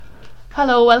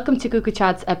Hello, welcome to Cuckoo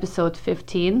Chats episode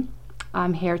 15.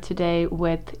 I'm here today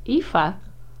with Aoife. Hi,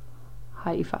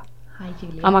 Aoife. Hi,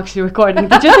 Julia. I'm actually recording.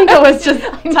 Did you think I was just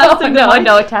testing?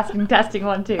 No, testing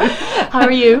one too. How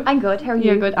are you? I'm good. How are you?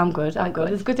 You're good. I'm good.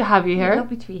 It's good to have you here.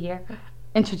 Lovely to be here.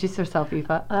 Introduce yourself,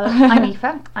 Aoife. I'm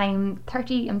Aoife. I'm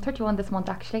 30. I'm 31 this month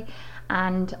actually,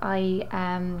 and I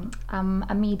am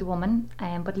a Meath woman,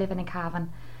 but living in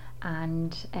Cavan,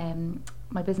 and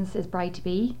my business is Bride to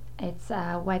Be. It's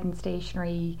a wedding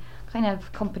stationery kind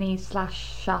of company /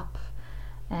 shop,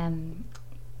 kind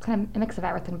of a mix of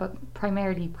everything, but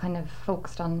primarily kind of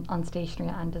focused on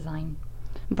stationery and design.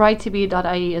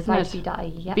 Bridetobe.ie, isn't it? Bridetobe.ie,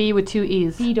 yeah. B with two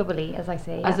E's. B-double-E, as I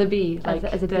say. As a bee, like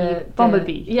as a bee.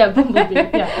 Bumblebee. Yeah, bumblebee.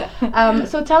 Yeah.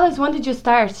 So tell us, when did you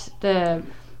start your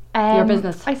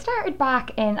business? I started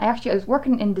back in. I was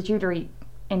working in the jewellery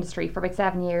industry for about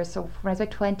 7 years. So when I was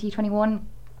about 20, 21,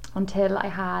 until I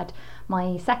had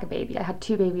my second baby. I had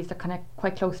two babies that kind of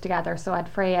quite close together. So I had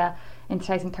Freya in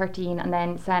 2013, and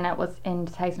then Senna was in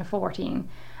 2014.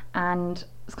 And it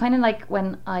was kind of like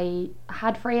when I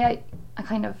had Freya, you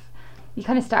kind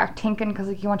of start thinking, because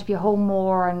like, you want to be at home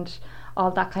more and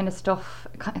all that kind of stuff.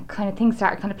 Kind of things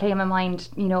started kind of playing in my mind.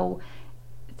 You know,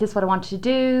 is this what I wanted to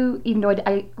do? Even though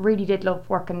I really did love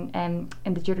working in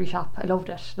the jewellery shop. I loved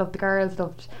it. Loved the girls.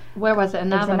 Where was it? In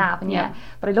Navan? It was in Navan, yeah.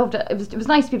 But I loved it. It was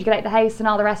nice to be able to get out of the house and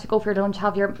all the rest. You go for your lunch,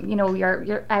 have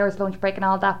your hours lunch break and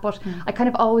all that. But I kind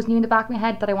of always knew in the back of my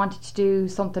head that I wanted to do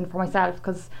something for myself,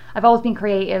 because I've always been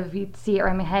creative. You'd see it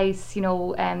around my house,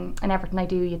 and everything I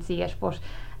do, you'd see it. But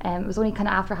it was only kind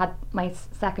of after I had my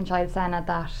second child, Senna,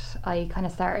 that I kind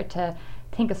of started to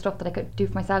think of stuff that I could do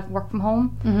for myself and work from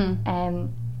home.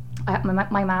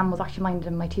 My mum was actually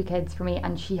minding my two kids for me,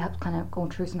 and she had kind of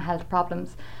going through some health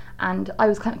problems, and I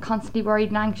was kind of constantly worried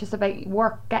and anxious about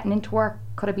work, getting into work.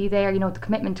 Could I be there? The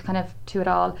commitment kind of to it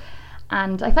all.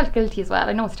 And I felt guilty as well.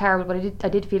 I know it's terrible, but I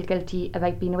did feel guilty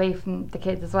about being away from the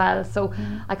kids as well. So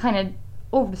I kind of,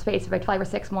 over the space of about 5 or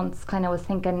 6 months, kind of was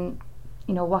thinking,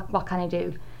 what can I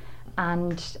do?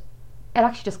 And it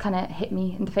actually just kind of hit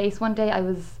me in the face one day. I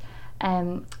was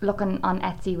looking on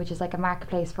Etsy, which is like a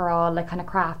marketplace for all like kind of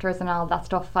crafters and all that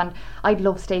stuff, and I'd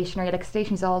love stationery. Like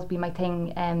stationery's always been my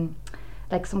thing.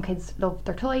 Like some kids love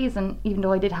their toys, and even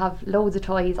though I did have loads of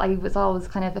toys, I was always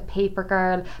kind of a paper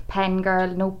girl, pen girl,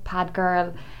 notepad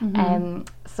girl.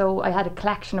 So I had a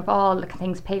collection of all the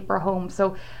things paper at home.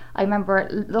 So I remember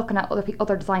looking at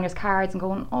other designers' cards and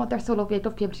going, oh, they're so lovely, I'd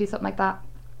love to be able to do something like that.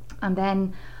 And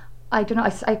then I don't know,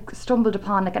 I stumbled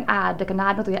upon an ad,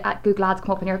 Google Ads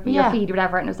come up in your feed or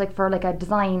whatever, and it was like for like a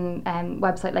design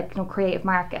website, like Creative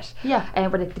Market, where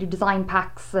they do design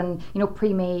packs and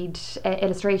pre-made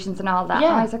illustrations and all that.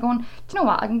 And I was like going, do you know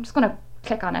what, I'm just going to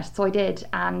click on it. So I did,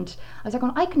 and I was like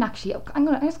going, I'm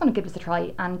just going to give this a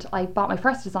try. And I bought my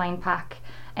first design pack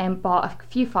and bought a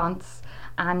few fonts.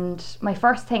 And my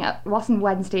first thing, it wasn't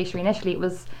wedding stationery initially, it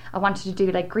was I wanted to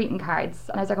do like greeting cards,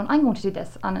 and I was like, I'm going to do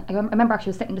this. And I remember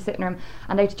actually sitting in the sitting room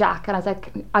and out to Jack, and I was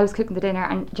like, I was cooking the dinner,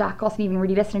 and Jack wasn't even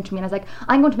really listening to me, and I was like,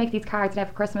 I'm going to make these cards now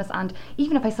for Christmas, and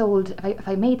even if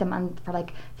I made them and for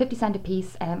like 50 cent a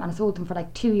piece, and I sold them for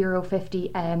like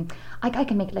 €2.50, I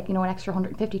can make like an extra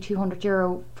 150, 200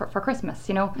 euro for Christmas,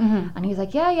 And he was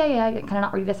like, yeah, kind of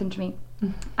not really listening to me.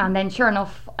 And then sure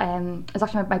enough, it was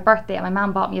actually my birthday, and my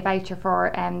mum bought me a voucher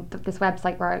for this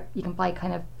website where you can buy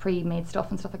kind of pre-made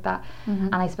stuff and stuff like that.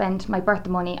 And I spent my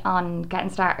birthday money on getting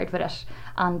started with it,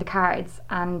 on the cards,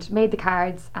 and made the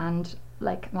cards, and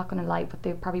like, I'm not going to lie, but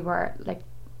they probably were like,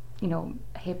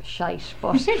 hip shite,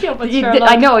 but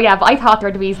I know, but I thought they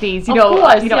were the bee's knees,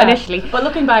 initially. But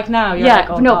looking back now,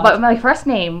 but my first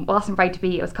name wasn't Bride to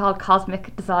Be. It was called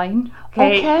Cosmic Design.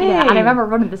 Okay. Yeah, and I remember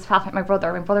running this past with my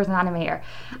brother. My brother's an animator,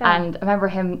 and I remember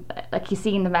him, like, he's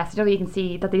seen the message. You can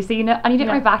see that they've seen it, and he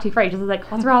didn't write back to me for ages. I was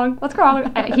like, what's wrong?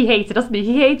 He hates it, doesn't he?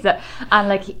 He hates it,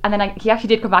 and then he actually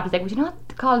did come back. He's like, would you not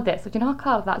call it this? Would you not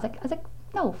call it that? I was like,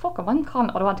 no, fuck him. I'm calling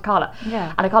it what I want to call it.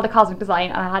 Yeah. And I called it Cosmic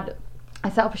Design, and I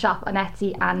set up a shop on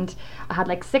Etsy, and I had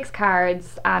like 6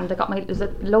 cards, and there's a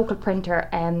local printer,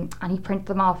 and he printed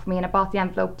them off for me, and I bought the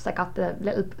envelopes, I got the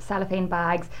little cellophane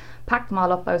bags, packed them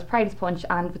all up. I was proud as punch,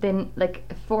 and within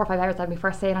like 4 or 5 hours I had my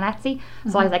first sale on Etsy.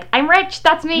 So I was like, I'm rich,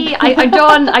 that's me, I'm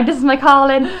done, this is my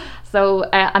calling. So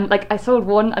and like I sold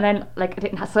one, and then like I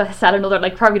didn't have to sell another,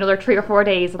 like probably another 3 or 4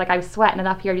 days. Like I was sweating at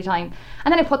that period of time,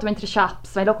 and then I put them into the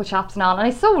shops, my local shops and all, and I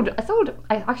sold.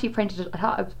 I actually printed it.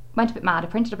 I went a bit mad. I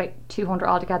printed about 200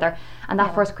 altogether, and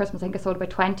that first Christmas I think I sold about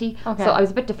 20. Okay. So I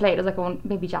was a bit deflated. I was like, oh,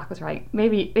 maybe Jack was right.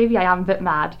 Maybe I am a bit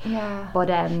mad. Yeah. But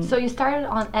so you started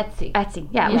on Etsy.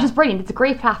 Yeah, which is brilliant. It's a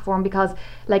great platform, because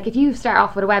like if you start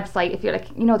off with a website, if you're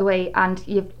like the way, and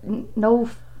you've no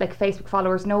like Facebook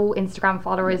followers, no Instagram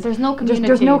followers. There's no community.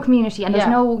 There's no community, and there's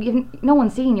no one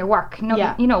seeing your work.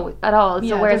 No, you know, at all.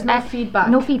 So whereas there's no feedback.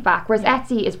 No feedback. Whereas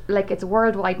Etsy is like, it's a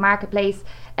worldwide marketplace.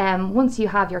 Once you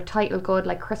have your title good,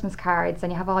 like Christmas cards,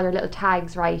 and you have all your little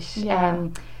tags right.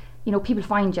 You know, people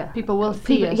find you. People will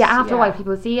see it. Yeah, after a while,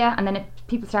 people will see you, and then if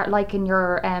people start liking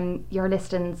your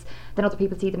listings, then other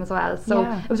people see them as well. So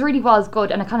it was good,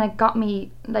 and it kind of got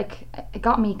me, like,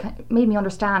 made me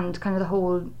understand kind of the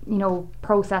whole, you know,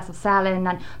 process of selling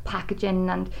and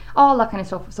packaging and all that kind of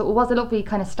stuff. So it was a lovely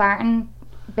kind of starting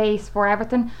base for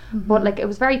everything. But like, it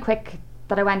was very quick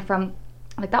that I went from,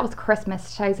 like, that was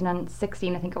Christmas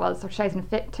 2016, I think it was, or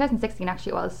 2016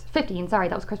 actually it was. 15, sorry,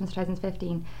 that was Christmas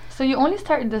 2015. So you only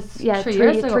started this 3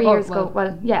 years ago? 3 years ago.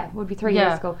 Well, yeah, it would be 3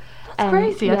 years ago. That's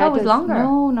crazy. I thought it was longer.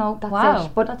 No, that's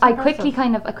it. But I quickly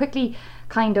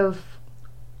kind of,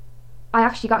 I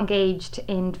actually got engaged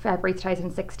in February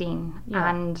 2016,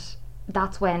 and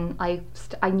that's when I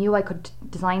knew I could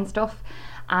design stuff.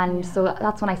 And so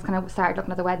that's when I kind of started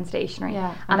looking at the wedding stationery.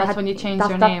 Yeah, and that's when you changed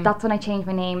your name. That's when I changed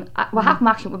my name. What happened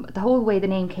actually, the whole way the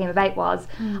name came about was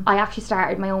I actually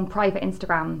started my own private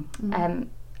Instagram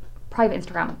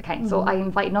account. So I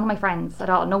invited none of my friends at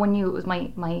all. No one knew it was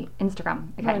my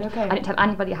Instagram account. Right, okay. I didn't tell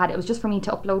anybody I had it. It was just for me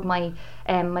to upload my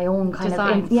my own kind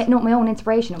designs. my own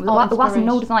inspiration. It wasn't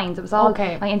no designs. It was all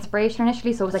my inspiration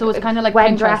initially. So it was like, kind of like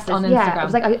wedding Pinterest dresses. on Instagram. Yeah, it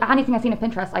was like anything I seen on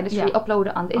Pinterest, I just really upload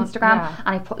it on the Instagram,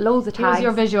 and I put loads of tags. It was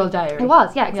your visual diary. It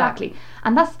was, yeah, exactly. Yeah.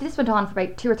 And this went on for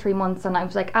about 2 or 3 months, and I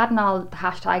was like adding all the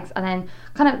hashtags, and then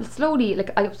kind of slowly,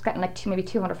 like, I was getting like maybe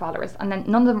 200 followers, and then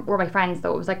none of them were my friends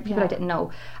though. It was like people I didn't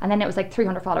know, and then it was like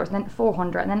 300 followers, and then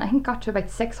 400, and then I think got to about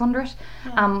 600.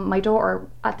 My daughter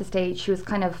at the stage, she was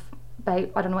kind of about,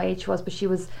 I don't know what age she was, but she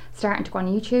was starting to go on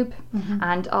YouTube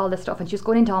and all this stuff, and she was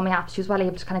going into all my apps. She was well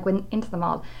able to kind of go into them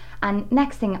all. And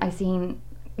next thing I seen,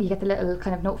 you get the little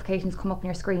kind of notifications come up on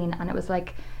your screen, and it was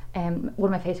like, one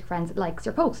of my Facebook friends likes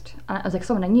your post, and I was like,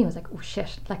 someone I knew. I was like, oh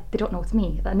shit, like, they don't know it's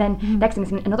me. And then next thing I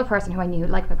seen another person who I knew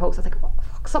liked my post. I was like, oh,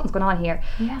 fuck, something's going on here.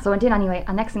 So I did anyway,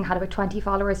 and next thing I had about 20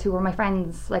 followers who were my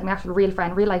friends, like my actual real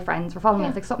life friends were following me. I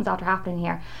was like, something's after happening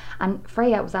here. And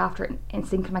Freya was after in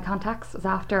sync with my contacts, was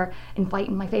after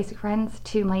inviting my Facebook friends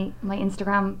to my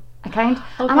Instagram account.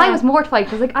 And I was mortified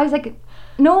because I was like,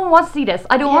 no one wants to see this.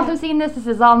 I don't want them seeing this. This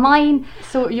is all mine.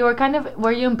 So you were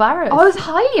were you embarrassed? I was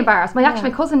highly embarrassed. My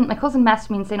cousin messaged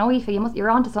me and saying, "Oh, Aoife, you're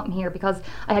onto something here," because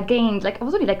I had gained, like, I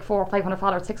was only like 400 or 500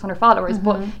 followers, 600 followers,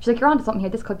 but she's like, "You're onto something here.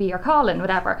 This could be your calling,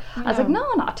 whatever." I was like, "No,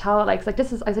 not at all." Like,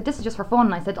 this is just for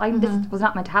fun. I said, "This was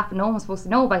not meant to happen. No one was supposed to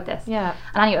know about this." Yeah.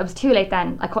 And anyway, it was too late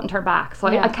then. I couldn't turn back, so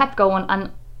I kept going.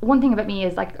 And one thing about me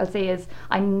is, like, I'll say is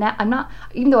I'm not,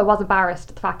 even though I was embarrassed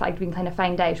at the fact that I'd been kind of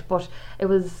found out, but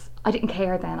I didn't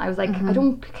care then. I was like, I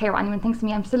don't care what anyone thinks of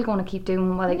me. I'm still going to keep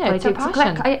doing what I do. It's a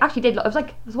passion. I actually did. It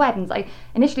was weddings.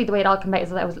 Initially the way it all came out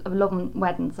is that I was loving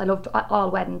weddings. I loved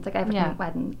all weddings, like everything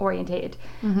wedding orientated.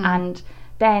 And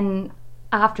then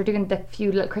after doing the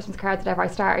few little Christmas cards, whatever, I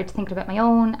started thinking about my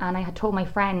own, and I had told my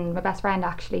best friend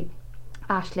actually,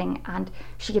 Aisling, and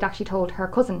she had actually told her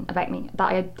cousin about me,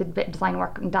 that I did a bit of design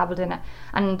work and dabbled in it,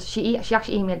 and she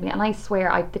actually emailed me, and I swear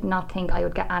I did not think I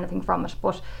would get anything from it,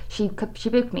 but she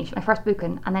booked me, my first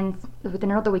booking, and then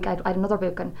within another week I had another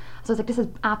booking. So I was like, this is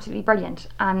absolutely brilliant.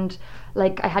 And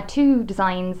like, I had 2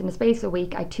 designs in the space of a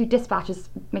week. I had 2 dispatches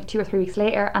maybe 2 or 3 weeks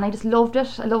later, and I just loved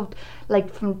it. I loved,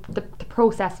 like, from the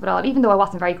process of it all, even though I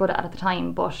wasn't very good at it at the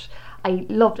time, but I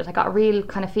loved it. I got a real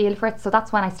kind of feel for it. So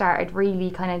that's when I started really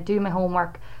kind of doing my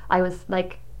homework. I was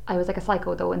like a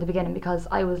psycho though in the beginning, because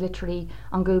I was literally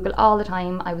on Google all the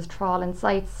time. I was trawling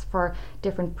sites for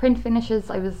different print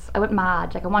finishes. I went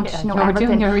mad. Like, I wanted to know everything.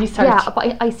 Doing your research. Yeah,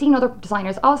 but I seen other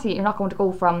designers. Obviously, you're not going to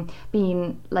go from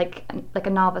being like a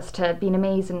novice to being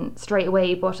amazing straight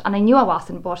away. And I knew I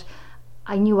wasn't, but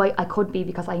I knew I could be,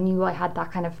 because I knew I had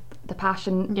that kind of the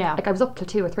passion. Yeah. Like, I was up till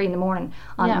 2 or 3 in the morning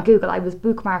on Google. I was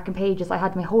bookmarking pages. I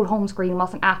had my whole home screen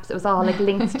wasn't apps. It was all like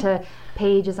links to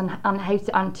pages and on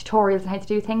tutorials and how to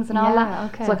do things and all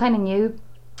that. Okay. So I kind of knew.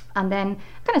 And then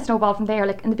kind of snowballed from there.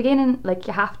 Like, in the beginning, like,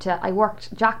 Jack thought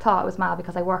I was mad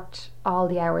because I worked all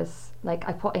the hours. Like,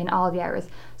 I put in all the hours.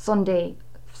 Sunday,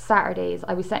 Saturdays,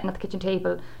 I was sitting at the kitchen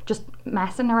table just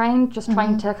messing around, just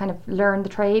trying to kind of learn the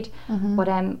trade. But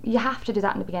you have to do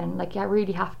that in the beginning. Like, you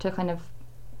really have to kind of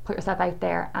put yourself out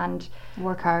there and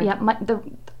work hard. Yeah,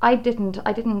 I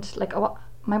didn't like,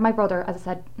 my brother, as I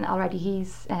said already,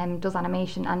 he's does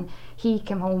animation, and he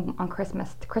came home on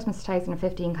Christmas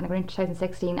 2015, kind of going into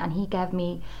 2016, and he gave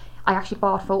me, I actually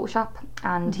bought Photoshop,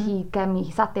 and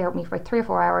he sat there with me for like 3 or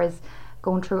 4 hours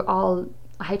going through all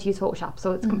how to use Photoshop.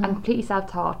 So it's completely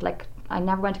self-taught. Like, I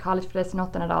never went to college for this,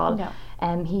 nothing at all.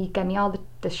 He gave me all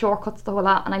the shortcuts, the whole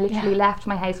lot, and I literally left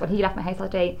my house when he left my house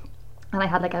that day, and I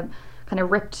had like a kind of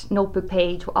ripped notebook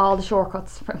page with all the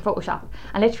shortcuts from Photoshop,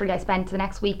 and literally I spent the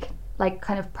next week like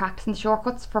kind of practicing the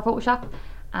shortcuts for Photoshop.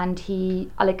 And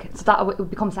he so that would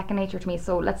become second nature to me.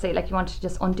 So let's say like you wanted to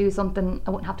just undo something, I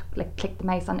wouldn't have to like click the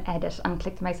mouse on edit and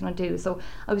click the mouse on undo. So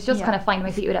I was just kind of finding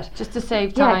my feet with it, just to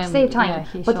save time. Yeah, to save time.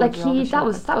 Yeah, but like that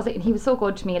was it, and he was so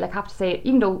good to me. Like I have to say,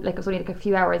 even though like it was only like a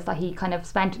few hours that he kind of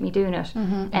spent with me doing it,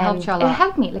 it helped you a lot. It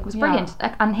helped me. Like it was brilliant.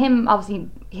 Like, and him obviously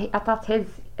that's his.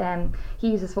 He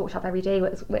uses Photoshop every day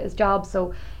with his job,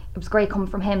 so it was great coming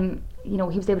from him. You know,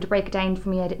 he was able to break it down for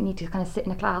me. I didn't need to kind of sit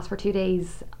in a class for 2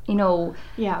 days, you know,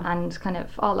 and kind of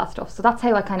all that stuff. So that's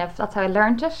how I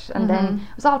learned it, and then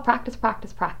it was all practice after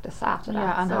that.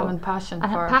 Yeah, and having passion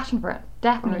for it.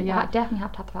 Definitely, definitely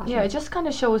have to have the passion. Yeah, it just kind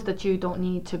of shows that you don't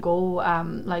need to go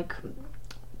like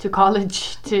to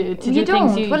college to do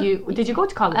things. Did you go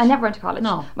to college? I never went to college.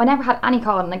 No, I never had any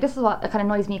calling. Like this is what kind of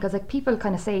annoys me, because like people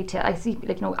kind of say I see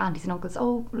like, you know, aunties and uncles,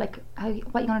 oh, like what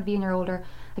are you going to be when you're older?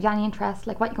 Have you any interest?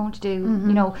 Like what are you going to do?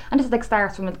 You know, and this is like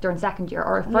starts from like during second year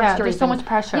or first year. There's so much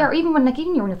pressure. Yeah, or even when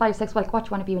you're 5 or 6, like what do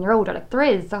you want to be when you're older? Like there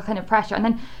is that kind of pressure, and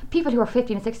then people who are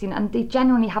 15 and 16 and they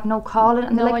genuinely have no calling,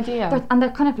 and no idea, and they're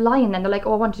kind of lying. Then they're like,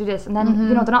 oh, I want to do this, and then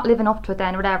you know they're not living up to it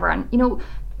then or whatever, and you know.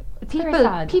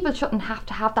 People shouldn't have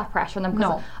to have that pressure on them.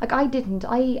 No. Like I didn't.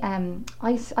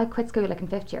 I quit school like in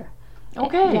 5th year.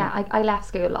 Okay. Yeah, I left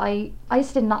school. I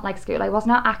just did not like school. I was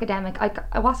not academic.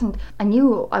 I wasn't. I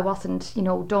knew I wasn't, you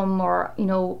know, dumb, or you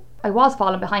know, I was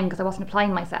falling behind because I wasn't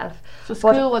applying myself. So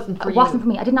school wasn't for you. It wasn't for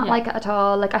me. I did not like it at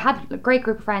all. Like I had a great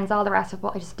group of friends, all the rest of it,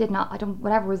 but I just did not.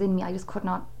 Whatever was in me, I just could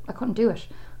not. I couldn't do it.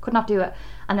 Could not do it.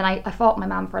 And then I fought my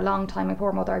mum for a long time. My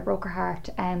poor mother. I broke her heart.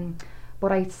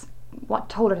 But I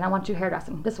told her that I want to do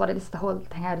hairdressing. This is the whole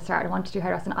thing how to start. I wanted to do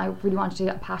hairdressing. I really wanted to do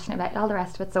it. I'm passionate about it, all the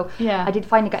rest of it. So I did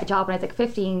finally get a job when I was like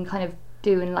 15, kind of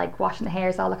doing like washing the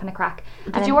hairs, all that kind of crack.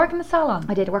 Did you work in the salon?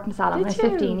 I did work in the salon when I was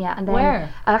 15, yeah. And then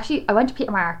where? I went to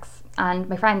Peter Marks, and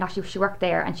my friend actually, she worked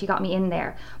there and she got me in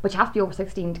there, but you have to be over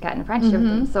 16 to get an apprenticeship with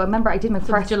them. So I remember I did my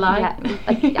first July. Yeah,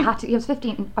 like I had to. I was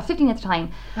 15 at the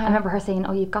time. I remember her saying,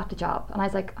 "Oh, you've got the job," and I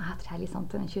was like, "I have to tell you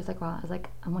something." And she was like, "What?" I was like,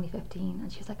 "I'm only 15,"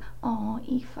 and she was like, "Oh,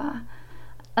 Aoife."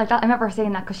 Like that, I remember her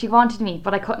saying that because she wanted me,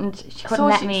 but I couldn't. She couldn't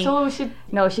let me.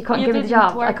 She couldn't give me the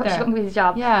job. She couldn't give me the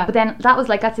job. Yeah. But then that was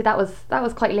like, let's say that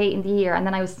was quite late in the year, and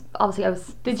then I was.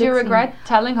 Did you regret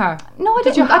telling her? No, I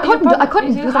didn't. I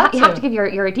couldn't because you have to give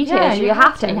your details. Yeah, you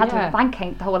have to, and you have to bank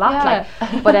account the whole lot. Yeah.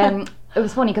 Like, but it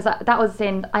was funny because that was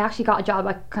in. I actually got a job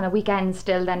at kind of weekends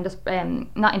still. Then just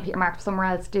not in Peter Marks, but somewhere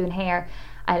else doing hair.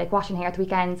 Like washing hair at the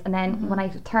weekends, and then when I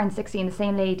turned 16, the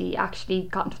same lady actually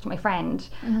got in touch with my friend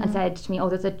and said to me, "Oh,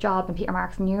 there's a job in Peter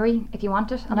Marks in Newry if you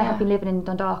want it." And I had been living in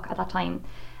Dundalk at that time,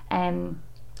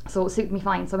 so it suited me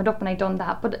fine. So I went up and I done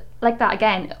that. But like that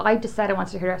again, I just said I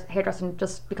wanted to do hairdressing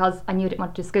just because I knew I didn't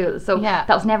want to do school. So that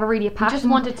was never really a passion. You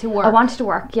just wanted to work. I wanted to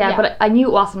work, but I knew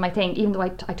it wasn't my thing. Even though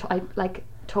I like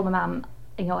told my mum,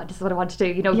 you know, this is what I want to do.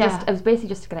 You know, just it was basically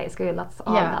just to get out of school. That's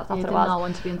all. That's what it was. You did not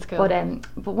want to be in school.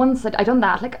 But once I done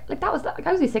that, like that was like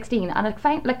I was 16, and I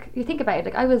found, like, you think about it,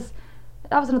 like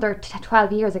that was another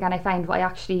 12 years again. I found what I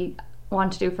actually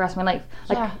want to do for the rest of my life.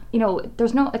 Like, you know, it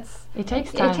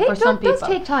takes time for some people. It does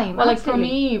take time. Well, absolutely. Like for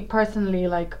me personally,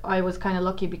 like I was kind of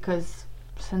lucky because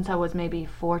since I was maybe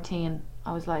 14,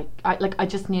 I was like, I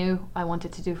just knew I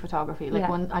wanted to do photography. Like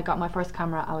when I got my first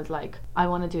camera, I was like, I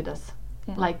want to do this,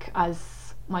 like as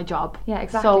my job. Yeah,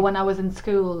 exactly. So when I was in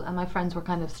school and my friends were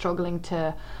kind of struggling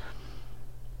to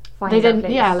find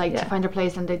to find a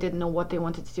place, and they didn't know what they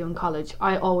wanted to do in college,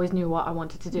 I always knew what I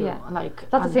wanted to do. Like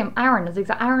that's the same.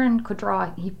 Aaron could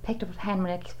draw. He picked up a pen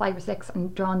when he was 5 or 6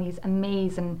 and drawn these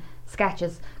amazing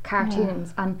sketches,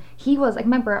 cartoons, and he was, I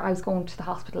remember I was going to the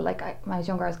hospital, like when I was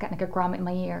younger, I was getting like a grommet in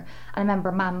my ear, and I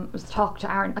remember Mum was talking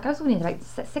to Aaron, like I was only like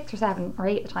 6 or 7 or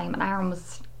 8 at the time, and Aaron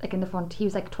was like in the front. He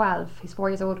was like 12, he's 4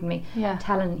 years older than me,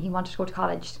 telling he wanted to go to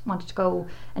college, wanted to go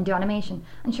and do animation,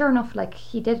 and sure enough, like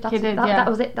he did. That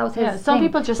was it. That was his some thing.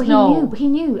 people just but know. He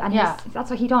knew, and that's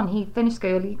what he done. He finished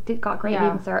school, he got great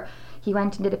leaving cert. He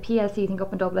went and did a PLC thing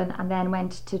up in Dublin, and then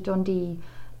went to Dundee,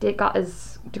 got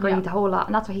his degree, the whole lot,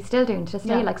 and that's what he's still doing to this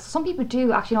day. Like, so some people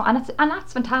do actually know, and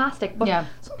that's fantastic, but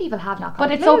some people have not got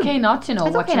But it's okay not to know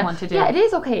what you want to do. Yeah, it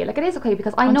is okay. Like, it is okay,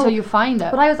 because I know until you find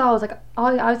it. But I was always like,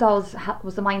 I was always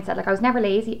was the mindset, like I was never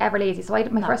ever lazy. So I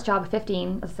did my first job at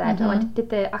 15, as I said. I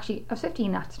was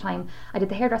 15 at the time. I did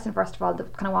the hairdressing first of all, the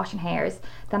kind of washing hairs.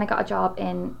 Then I got a job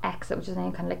in Exit, which is a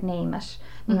name, kind of like Name It.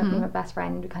 Me and my best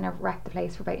friend, we kind of wrecked the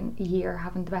place for about a year,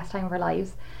 having the best time of our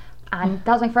lives. And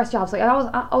that was my first job, so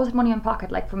I always had money in my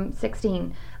pocket, like from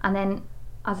 16, and then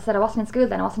as I said, I wasn't in school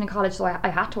then, I wasn't in college, so I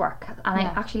had to work. And I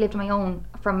Yeah. actually lived on my own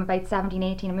from about 17,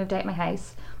 18. I moved out of my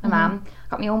house. My mum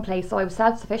got my own place, so I was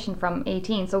self-sufficient from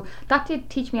 18. So that did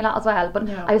teach me a lot as well. But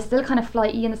Yeah. I was still kind of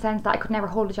flighty in the sense that I could never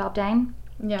hold a job down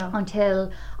Yeah. until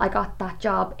I got that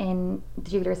job in the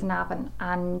jewellers in Navan.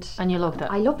 And you loved it.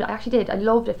 I loved it. I actually did. I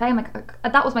loved it.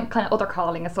 That was my kind of other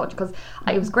calling as such, because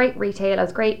it was great retail. I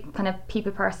was great kind of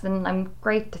people person. I'm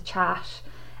great to chat.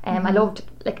 I loved,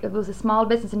 like, it was a small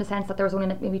business in the sense that there was only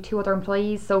maybe 2 other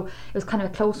employees, so it was kind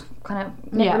of a close kind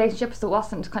of knit relationship, so it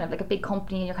wasn't kind of like a big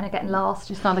company and you're kind of getting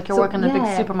lost. It's not like you're working in a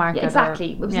big supermarket. Yeah,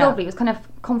 exactly. It was lovely. It was kind of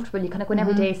comfortable. You kind of go in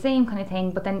every day, same kind of thing,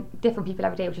 but then different people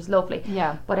every day, which is lovely.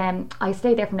 Yeah. But I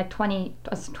stayed there from like 20, I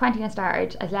was 20 when I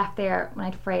started. I left there when I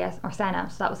had Freya or Senna,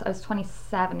 so I was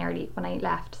 27 nearly when I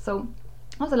left. So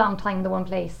that was a long time in the one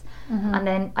place. And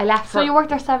then I left. So you worked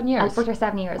there 7 years? I worked there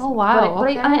 7 years. Oh wow!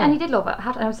 But okay. and I did love it.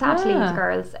 I was sad to leave the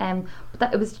girls.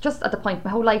 But it was just at the point my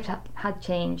whole life had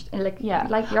changed. And like,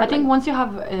 I think once you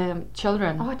have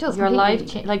children, it does your life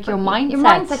like your mindset. Your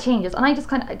mindset changes, and I just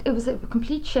kind of, it was a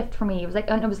complete shift for me. It was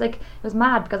like, and it was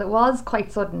mad because it was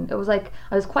quite sudden. It was like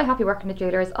I was quite happy working at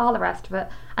jewellers, all the rest of it,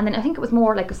 and then I think it was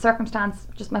more like a circumstance,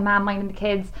 just my mum minding the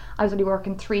kids. I was only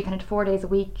working 3 kind of 4 days a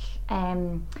week.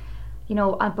 You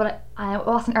know, but I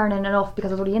wasn't earning enough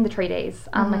because I was only in the 3 days,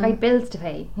 and like I had bills to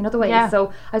pay, you know the way. Yeah.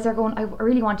 So I was there going, I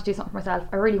really want to do something for myself.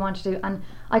 I really want to do, and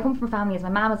I come from a family as my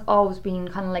mum has always been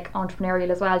kind of like entrepreneurial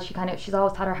as well. She's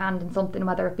always had her hand in something,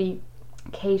 whether it be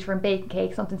catering, baking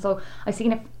cake, something. So I've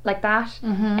seen it like that.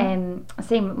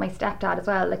 Same with my stepdad as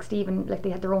well. Like Stephen, like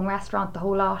they had their own restaurant, the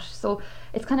whole lot. So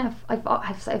it's kind of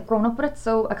I've grown up with it.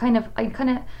 So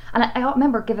I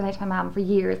remember giving it to my mum for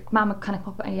years. Mum would kind of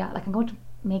come up, like I'm going to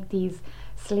make these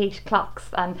slate clocks,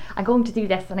 and I'm going to do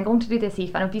this, and I'm going to do this,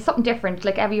 Aoife, and it would be something different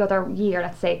like every other year,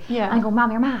 let's say. Yeah. And I go, Mum,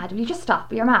 you're mad, will you just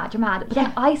stop? You're mad. But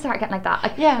then I started getting like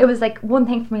that. Yeah. It was like one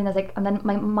thing for me, and I was like, and then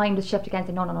my mind was shifted again,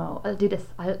 saying, no, I'll do this.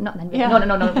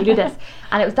 No, we do this.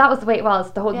 And that was the way it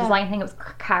was. The whole design thing, it was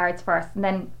cards first, and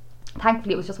then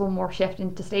thankfully it was just one more shift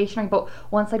into stationery. But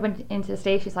once I went into the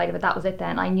stationery side of it, that was it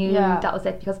then. I knew that was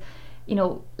it, because, you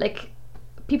know, like,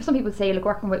 some people say like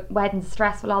working with weddings is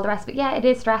stressful, all the rest, but yeah, it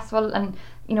is stressful, and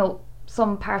you know,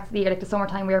 some parts of the year, like the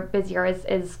summertime we're busier,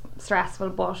 is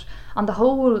stressful, but on the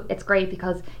whole it's great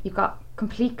because you've got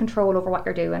complete control over what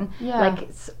you're doing.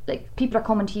 Like people are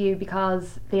coming to you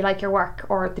because they like your work,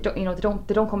 or they don't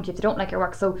come to you if they don't like your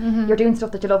work, so you're doing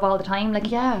stuff that you love all the time, like,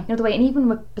 you know the way. And even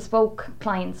with bespoke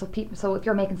clients, so if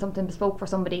you're making something bespoke for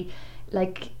somebody,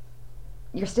 like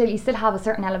you still have a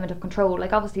certain element of control.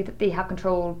 Like obviously that they have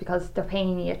control because they're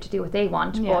paying you to do what they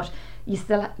want, but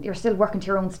you're still working to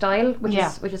your own style, which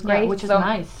is great, which is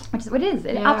nice.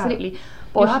 Absolutely.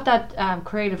 But you have that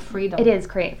creative freedom. It is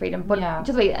creative freedom, but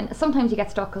just wait. And sometimes you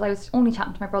get stuck, because I was only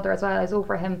chatting to my brother as well. I was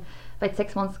over him about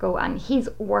 6 months ago, and he's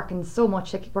working so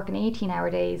much, like working 18-hour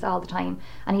days all the time,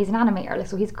 and he's an animator, like,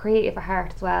 so he's creative at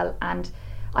heart as well. And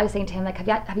I was saying to him, like,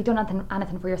 have you done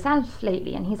anything for yourself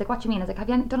lately? And he's like, what do you mean? I was like, have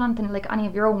you done anything, like any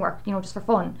of your own work, you know, just for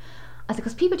fun? I said,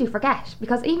 because people do forget,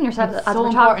 because even yourself as a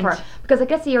photographer, important. Because I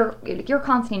guess you're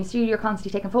constantly in the studio, you're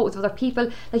constantly taking photos of other people,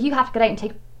 like you have to get out and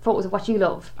take photos of what you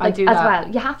love, like, I do as that.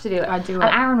 well. You have to do it. I do and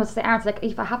it. Aaron's like,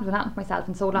 if I haven't done that for myself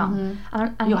in so long,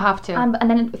 and you have to. And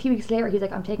then a few weeks later, he's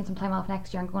like, I'm taking some time off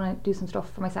next year. I'm going to do some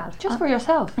stuff for myself, just for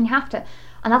yourself. And you have to,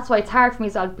 and that's why it's hard for me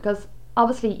as well, because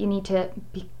obviously you need to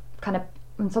be kind of,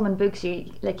 when someone books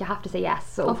you, like, you have to say yes.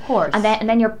 So of course. And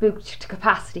then you're booked to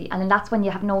capacity, and then that's when you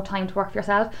have no time to work for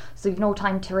yourself. So you've no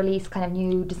time to release kind of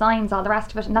new designs, all the rest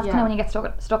of it, and that's kind of when you get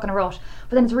stuck in a rut.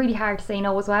 But then it's really hard to say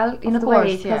no as well. You know the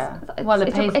way. Well,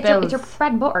 it pays bills. It's your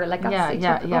bread and butter. Like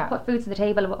that's what foods on the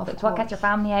table. It's what gets your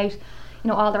family out. You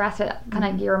know, all the rest of it, kind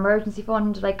of your emergency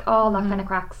fund, like all that kind of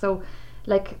crack. So,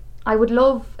 like, I would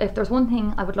love, if there's one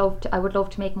thing I would love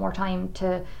to make more time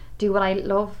to do what I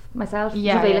love myself.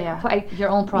 Your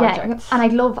own projects. And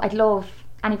I'd love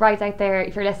any brides out there,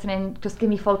 if you're listening, just give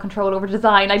me full control over the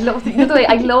design. I'd love to, you know the way,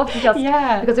 I'd love to just,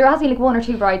 because there has been like 1 or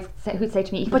 2 brides who'd say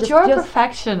to me, but you're a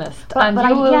perfectionist, and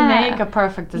you will make a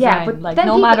perfect design, but like,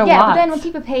 no matter what. But then when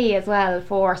people pay as well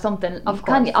for something, you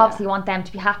obviously want them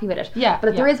to be happy with it. But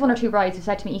if there is 1 or 2 brides who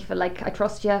said to me, Aoife, like, I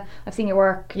trust you, I've seen your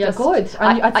work. Yeah, good.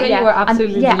 And I'd say you were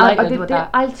absolutely delighted with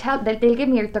that. I'll tell, they'll give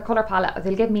me their colour palette,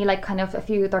 they'll give me like kind of a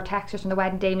few of their textures from the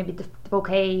wedding day, maybe the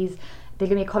bouquets, they'll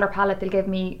give me a colour palette, they'll give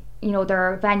me, you know,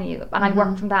 their venue, and I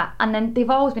work from that. And then they've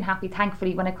always been happy,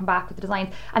 thankfully, when I come back with the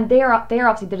designs. And they're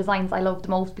obviously the designs I love the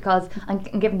most, because I'm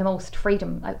given the most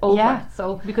freedom over.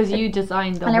 So because you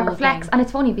designed the whole thing. And it reflects, thing. and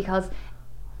it's funny because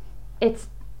if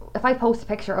I post a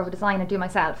picture of a design I do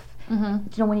myself,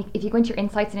 you know, if you go into your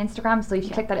insights in Instagram, so if you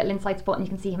click that little insights button, you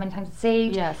can see how many times it's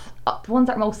saved. Yes. The ones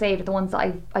that are most saved are the ones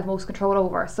that I've most control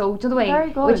over. So do the way,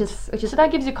 very good. which is so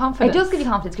that gives you confidence. It does give you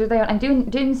confidence because I'm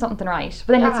doing something right.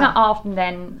 But then it's not often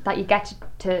then that you get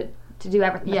to do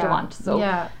everything that you want. So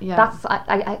that's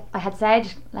I had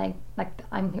said like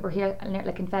we're here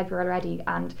like in February already,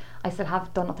 and I still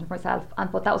have done nothing for myself.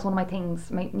 But that was one of my things.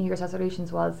 My New Year's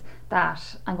resolutions was that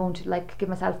I'm going to like give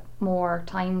myself more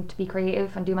time to be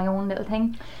creative and do my own little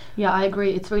thing. Yeah, I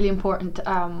agree. It's really important.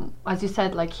 As you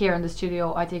said, like here in the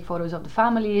studio, I take photos of the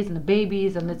families and the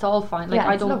babies, and it's all fine. Like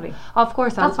I don't. Lovely. Of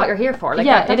course, that's what you're here for.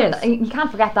 Like it is. You can't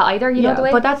forget that either. You know the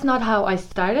way. But that's not how I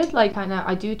started. Like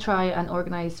I do try and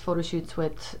organize photo shoots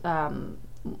with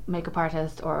makeup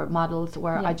artists or models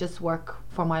where I just work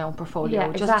for my own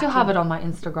portfolio, just to have it on my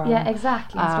Instagram. Yeah,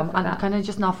 exactly. And kind of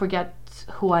just not forget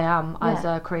who I am as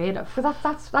a creative. Because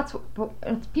that's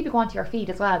what people go onto your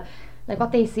feed as well. Like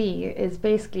what they see is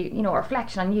basically, you know, a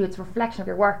reflection on you. It's a reflection of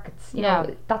your work. It's you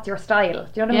know, that's your style.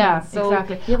 Do you know what I mean? So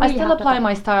exactly. Really I still apply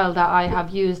my style that I have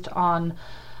used on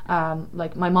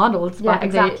like my models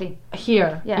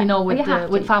here, you know,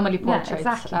 with family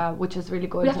portraits, which is really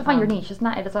good. You have to find your niche, isn't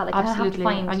it, as well? Like, absolutely, you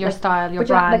have to find, and your style, your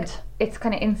brand. Like, it's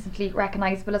kind of instantly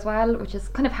recognisable as well, which is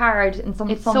kind of hard in some.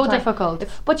 It's so difficult,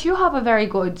 but you have a very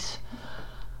good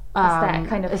aesthetic,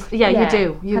 kind of. You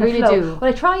do. You really do. Well,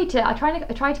 I try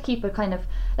to keep it kind of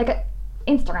like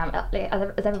Instagram,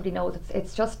 as everybody knows,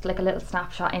 it's just like a little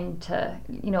snapshot into,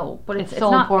 you know, but it's so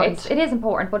not, important. It is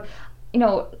important, but you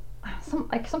know.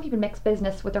 Some people mix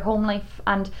business with their home life,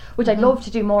 and which I'd love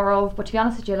to do more of, but to be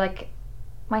honest with you, like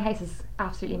my house is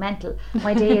absolutely mental.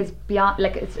 My day is beyond,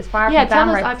 like it's far from tell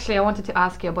us actually, I wanted to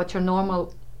ask you about your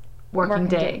normal working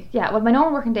day. Yeah, well, my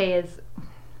normal working day is,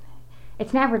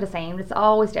 it's never the same, it's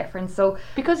always different. So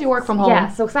because you work from home,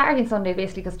 so Saturday and Sunday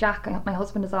basically, because Jack, my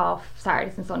husband, is off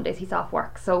Saturdays and Sundays, he's off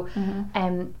work, so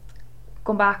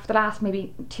going back for the last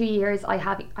maybe 2 years, I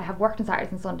have worked on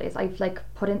Saturdays and Sundays. I'd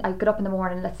get up in the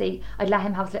morning, let's say, I'd let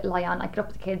him have his little lie on, I'd get up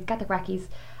with the kids, get the brekkies,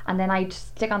 and then I'd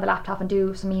stick on the laptop and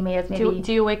do some emails maybe.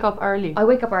 Do you wake up early? I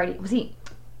wake up early. Well, see,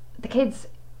 the kids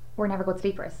were never good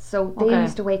sleepers, so they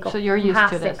used to wake up so you're used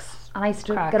half to 6, this and I used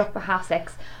to get up at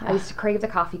 6:30. I used to crave the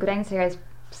coffee, go downstairs,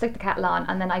 stick the kettle on,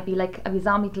 and then I'd be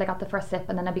zombie till I got the first sip,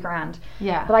 and then I'd be grand.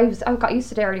 Yeah. But I got used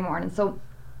to the early morning, so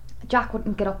Jack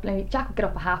would get up at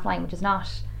 9:30, which is not,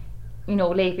 you know,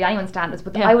 late by anyone's standards,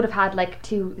 but I would have had like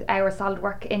 2 hours solid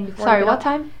work in before. Sorry, what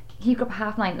time? He got up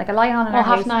at 9:30, like a lie on in our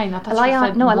house. 9:30. A lie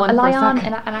on, no, a lie on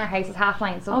in our house is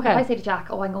 9:30. So if I say to Jack,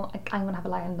 "Oh, I'm going to have a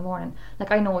lie on in the morning,"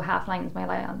 like I know 9:30 is my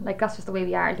lie on. Like that's just the way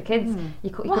we are. The kids, you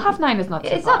 9:30 is not too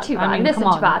bad. It's not too bad. I mean, it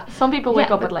isn't too bad. Some people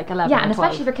wake up at like 11. Yeah, and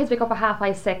especially if your kids wake up at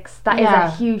 5:30, 6, that is a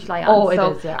huge lie on. Oh,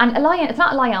 it is. Yeah. And a lie on, it's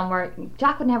not a lie on where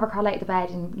Jack would never crawl out of the bed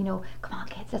and, you know, come on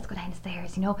kids, let's go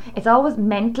downstairs. You know, it's always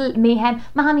mental mayhem.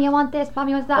 Mommy, I want this.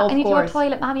 Mommy, I want that. I need to go to the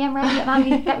toilet. Mommy, I'm ready.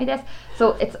 Mommy, get me this.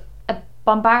 So it's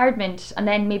bombardment, and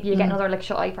then maybe you get another like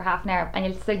shut eye for half an hour and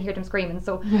you'll still hear them screaming,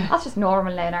 so that's just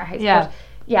normal now in our house. But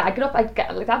I get up,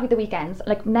 that'd be the weekends.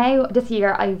 Like now this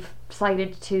year I've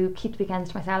decided to keep the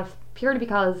weekends to myself purely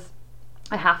because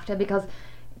I have to, because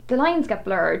the lines get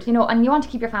blurred, you know, and you want to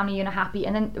keep your family unit happy.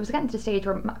 And then it was getting to the stage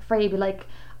where Freya would be like,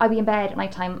 I'd be in bed at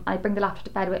night time, I'd bring the laptop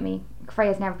to bed with me.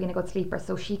 Freya's never been a good sleeper,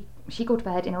 so she'd go to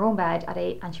bed in her own bed at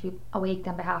 8 and she'd be awake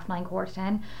then by 9:30,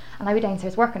 10:15, and I'd be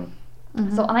downstairs working.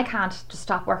 So, and I can't just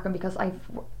stop working because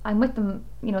I'm with them,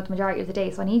 you know, the majority of the day.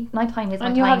 So I need nighttime is my time.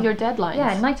 And you have your deadlines.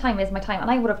 Yeah, nighttime is my time.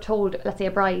 And I would have told, let's say,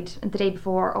 a bride the day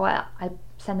before, oh, I'll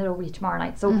send it over to you tomorrow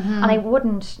night. So, and I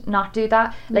wouldn't not do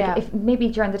that. Like if maybe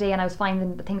during the day and I was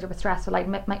finding that things were a bit stressful, I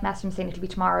might message them saying it'll be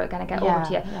tomorrow, gonna get over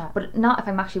to you. Yeah. But not if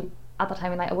I'm actually at that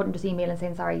time of night. I wouldn't just email and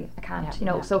saying sorry, I can't, you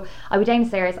know. So I'd be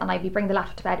downstairs and I'd be bringing the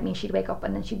laptop to bed with me, she'd wake up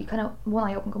and then she'd be kind of one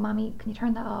eye open, go, Mommy, can you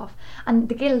turn that off? And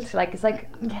the guilt, like, it's like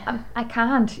I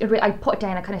can't. I put it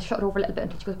down, I kind of shut it over a little bit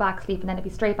until she goes back to sleep, and then it'd be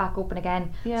straight back open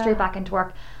again, straight back into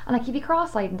work, and like you'd be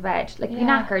cross-eyed in the bed, like you'd be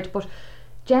knackered. But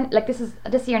like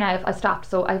this year now I've stopped,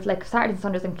 so I've like Saturdays and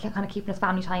Sundays I'm kind of keeping as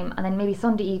family time, and then maybe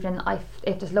Sunday evening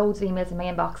if there's loads of emails in my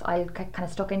inbox, I'll kind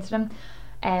of stuck into them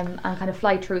and kind of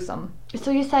fly through some.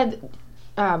 So you said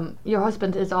your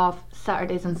husband is off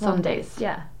Saturdays and Sundays.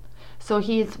 Yeah. So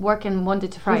he's working Monday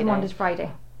to Friday. He's Monday to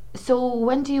Friday. So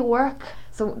when do you work?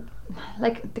 So,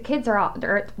 like the kids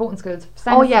they're both in schools.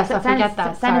 I forget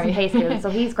that. Sennis and Pay schools. So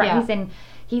he's great.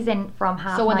 he's in from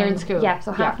half. So when 9, they're in school. yeah.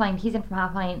 So 9:30, he's in from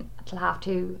 9:30 till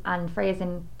 2:30, and Freya's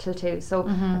in till 2. So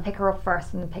I pick her up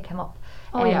first and pick him up.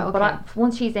 Oh yeah, okay. But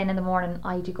once she's in the morning,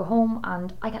 I do go home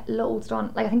and I get loads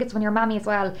done. Like I think it's when you're mammy as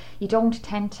well, you don't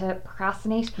tend to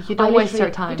procrastinate. You don't waste your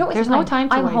time. There's no time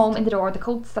to waste. I'm home waste. in the door, the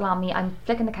coat's still on me, I'm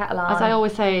flicking the kettle on. As I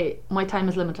always say, my time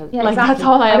is limited. Yeah, like exactly. that's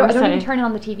all I ever say. I don't even turn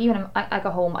on the TV when I go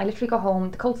home. I literally go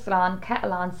home, the coat's still on,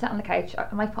 kettle on, sit on the couch.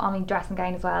 I might put on my dressing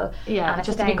gown as well. Yeah, and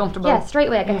just to be comfortable. Yeah, straight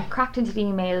away I get cracked into the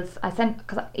emails. I send,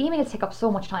 because emails take up so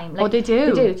much time. Like, oh, they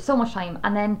do. They do, so much time.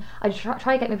 And then I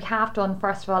try to get maybe half done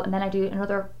first of all, and then I do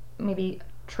another maybe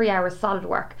 3 hours solid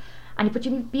work. But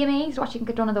you'd be amazed what you can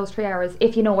get done in those 3 hours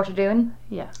if you know what you're doing.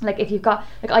 Yeah. Like if you've got,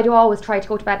 like I do always try to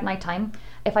go to bed at night time.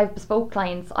 If I've bespoke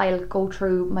clients, I'll go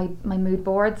through my mood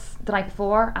boards the night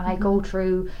before, and I go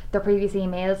through their previous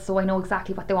emails so I know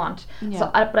exactly what they want. Yeah.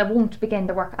 So, but I won't begin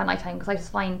the work at night time, because I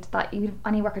just find that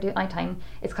any work I do at night time,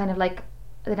 it's kind of like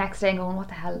the next day and going, what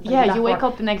the hell? Yeah, you wake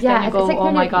up the next day and you go,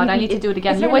 oh my god, I need to do it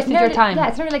again. You wasted your time. Yeah,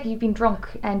 it's really like you've been drunk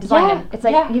and designing. Yeah, it's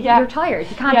like you're tired.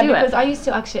 You can't do it. Because I used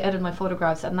to actually edit my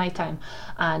photographs at night time,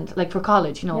 and like for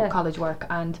college, college work,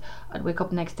 and I'd wake up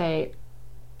the next day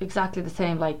exactly the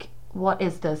same, like, what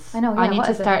is this? I know. Yeah, I need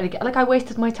to start again. Like I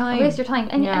wasted my time. Waste your time,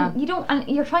 and you don't. And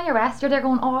you're trying your best. You're there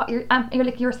going, oh, you're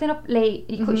like you're sitting up late.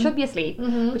 You should be asleep,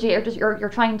 but you're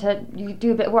trying to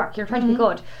do a bit of work. You're trying to be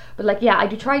good, but like I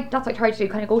do try. That's what I try to do.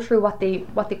 Kind of go through what they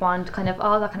want, kind of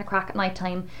all that kind of crack at night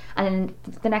time, and then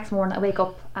the next morning I wake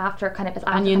up after kind of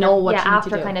and you know what you need to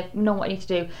do. After kind of know what I need to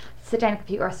do. Sit down at the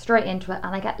computer, straight into it,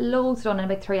 and I get loads done in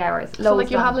about 3 hours. So like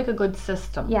you have like a good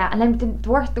system. Yeah, and then the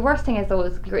worst thing is though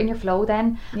is you're in your flow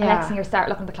then, and next thing you start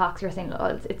looking at the clocks, you're saying,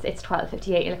 oh, it's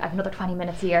 12:58. You're like, I have another 20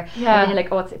 minutes here. Yeah. And then you're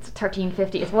like, oh, it's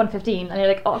 13:50. It's 1:15, and you're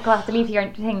like, oh god, I have to leave here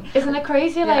and thing. Isn't it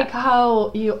crazy? Like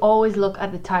how you always look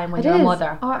at the time when you're a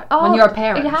mother, when you're a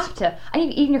parent. You have to,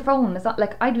 and even your phone is not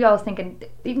like I'd be always thinking,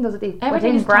 even though they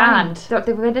everything's grand,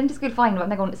 they went into school fine, but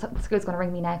they're going, school's going to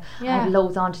ring me now. Yeah. I have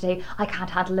loads on today. I can't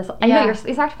handle this. I know you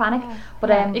start to panic,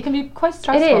 but it can be quite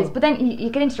stressful. It is, but then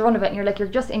you get into the run of it, and you're like, you're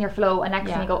just in your flow, and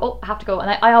next thing you go, oh, I have to go, and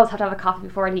I always have to have a coffee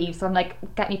before I leave, so I'm like,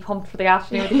 get me pumped for the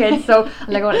afternoon with the kids. So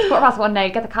I'm like, oh, it's 1:15 now.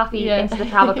 Get the coffee into the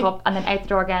travel cup, and then out the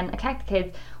door again. I collect the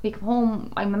kids. We come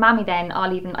home. I'm a mammy then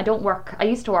all evening. I don't work. I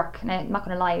used to work, and I'm not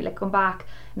going to lie, like going back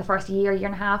in the first year and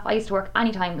a half, I used to work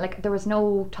anytime. Like there was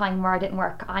no time where I didn't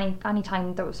work. Any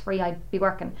time that was free, I'd be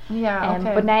working. Yeah,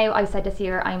 okay. But now I said this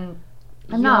year I'm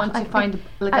not want to find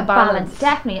like a balance.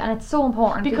 Definitely, and it's so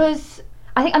important because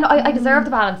I think I deserve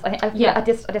the balance. I feel at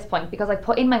this point, because I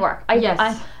put in my work. I'm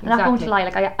not going to lie.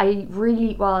 Like I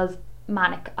really was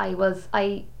manic.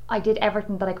 I did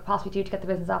everything that I could possibly do to get the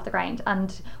business off the ground,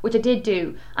 and which I did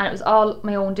do, and it was all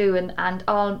my own doing and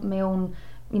all my own,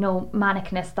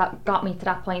 manicness that got me to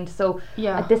that point. So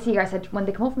this year I said, when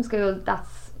they come home from school,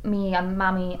 that's me and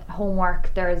mammy,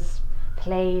 homework, there's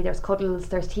play, there's cuddles,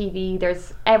 there's TV,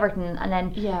 there's everything, and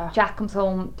then Jack comes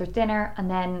home, there's dinner,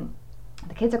 and then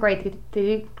the kids are great. They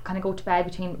do kind of go to bed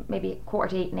between maybe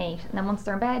 7:45 and 8, and then once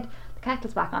they're in bed, the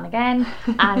kettle's back on again,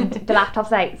 and the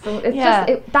laptop's out. So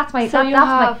it's that's my.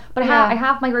 But I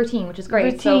have my routine, which is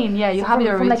great. Routine, you have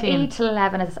your routine. From like 8 till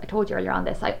 11, as I told you earlier on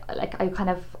this,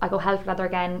 I go hell for leather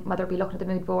again, whether it be looking at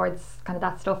the mood boards, kind of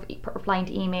that stuff, replying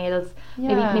to emails,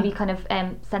 maybe kind of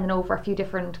sending over a few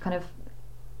different kind of.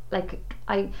 Like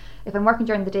if I'm working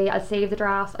during the day, I'll save the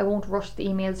drafts. I won't rush the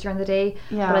emails during the day,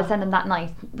 but I'll send them that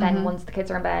night. Then once the kids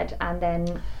are in bed, and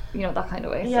then that kind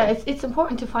of way. Yeah, so. It's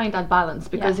important to find that balance,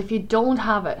 because if you don't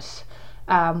have it,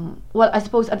 I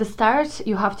suppose at the start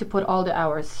you have to put all the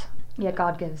hours. Yeah,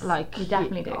 God gives. Like you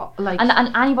definitely do. Like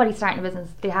and anybody starting a business,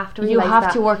 they have to. You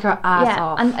have to work your ass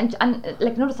off. And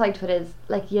like another side to it is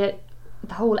like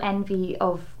the whole envy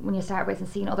of when you start a business,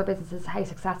 seeing other businesses how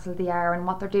successful they are and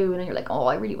what they're doing, and you're like, oh,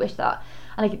 I really wish that.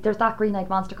 And like there's that green-eyed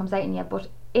monster comes out in you, but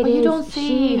you don't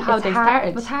see how they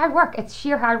started. It's hard work. It's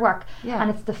sheer hard work. Yeah. And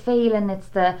it's the failing. It's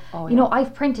the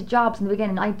I've printed jobs in the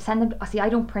beginning. I send them. I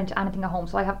don't print anything at home,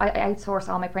 so I outsource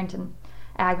all my printing.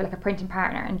 I have like a printing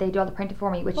partner, and they do all the printing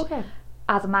for me. Which,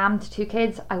 as a mum to 2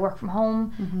 kids, I work from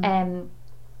home.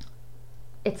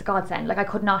 It's a godsend. Like I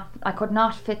could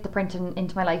not fit the printing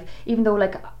into my life, even though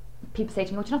like people say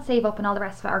to me, "Would you not save up and all the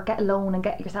rest of it, or get a loan and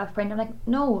get yourself a printer?" I'm like,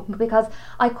 no, because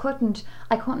I couldn't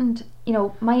you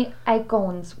know, my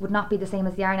outgoings would not be the same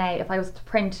as they are now if I was to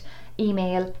print,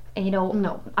 email, you know.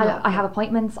 No, I have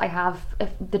appointments, I have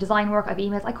the design work, I have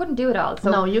emails. I couldn't do it all. So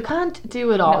no, you can't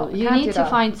do it all. No, you need to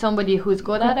find somebody who's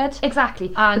good at it.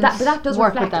 Exactly. And but that does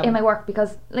work reflect with them. in my work,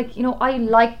 because, like, you know, I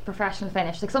like professional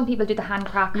finish. Like, some people do the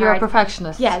handcraft cards. You're a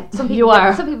perfectionist. Yeah, some people, you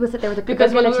are. Some people sit there with a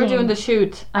because when we were guillotine. doing the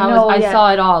shoot, I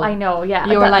saw it all. I know, yeah.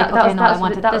 You were like, that okay, was, no, I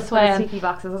want it that this was way. For the sticky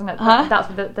boxes, wasn't it? Huh? That's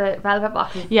for the velvet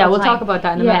boxes. Yeah, we'll talk about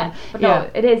that in a minute. But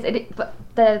no, it is. But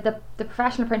the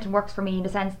professional printing works for me in the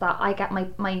sense that I get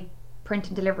my print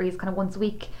and deliveries kind of once a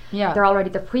week. Yeah.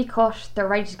 They're pre-cut, they're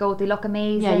ready to go, they look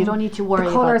amazing. Yeah, you don't need to worry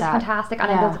the colour's about that. Fantastic,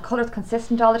 and the colour's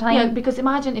consistent all the time. Yeah, because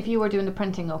imagine if you were doing the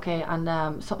printing, okay,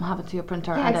 and something happened to your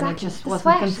printer and then it just The wasn't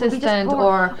sweat would be just consistent,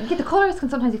 poor. or the colours can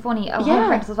sometimes be funny at home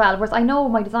printers as well, whereas I know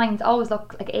my designs always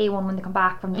look like A1 when they come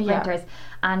back from the printers,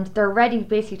 and they're ready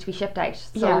basically to be shipped out.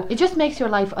 So it just makes your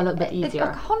life a little bit easier.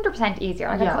 It's 100% easier.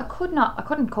 Like, I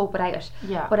couldn't cope without it.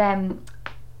 Yeah. But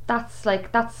that's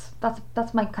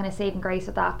my kind of saving grace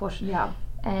with that. But yeah.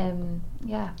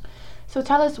 So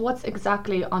tell us what's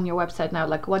exactly on your website now.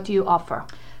 Like, what do you offer?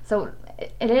 So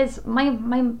it is my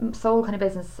sole kind of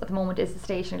business at the moment is the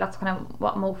stationery. That's kind of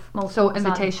what most so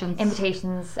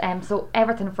invitations. So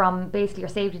everything from basically your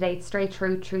save the date straight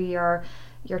through your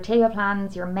table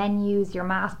plans, your menus, your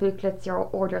mass booklets, your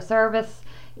order service,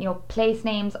 you know, place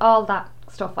names, all that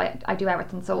stuff. I do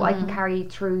everything, so I can carry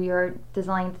through your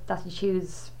design that you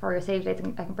choose for your save dates.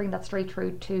 I can bring that straight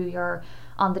through to your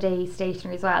on the day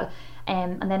stationery as well.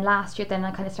 And then last year, then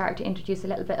I kind of started to introduce a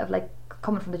little bit of, like,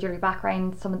 coming from the jewellery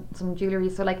background, some jewellery.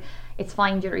 So, like, it's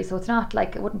fine jewellery, so it's not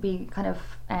like, it wouldn't be kind of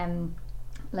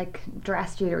like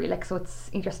dress jewellery, like, so it's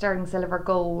either sterling silver,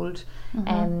 gold,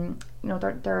 you know,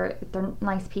 they're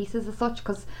nice pieces as such,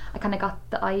 because I kind of got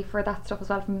the eye for that stuff as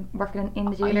well from working in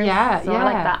the jewellers. I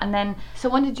like that. And then, so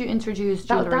when did you introduce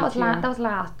jewellery? That was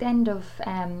last, the end of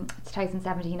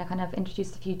 2017. I kind of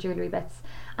introduced a few jewellery bits,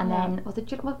 and then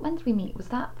when did we meet? Was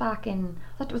that back in?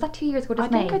 Was that 2 years ago? I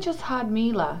think I just had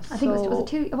Mila. I think it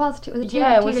was 2 years.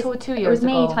 Yeah, it was 2 years ago. It was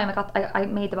May time. I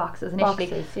made the boxes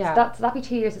initially. Yeah. So that'd be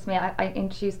 2 years since May. I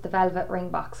introduced the velvet ring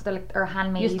box. So they're like, or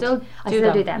handmade. You still I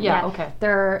still do them. Yeah. Okay.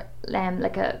 They're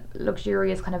like a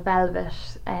luxurious kind of velvet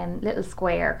little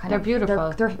square kind they're of.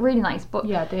 Beautiful. They're really nice. But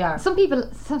yeah, they are. Some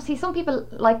people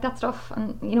like that stuff,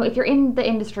 and you know, if you're in the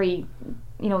industry,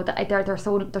 you know, they're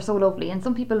so lovely, and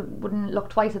some people wouldn't look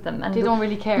twice at them, and they don't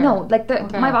really care. No, like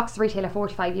my boxes retail at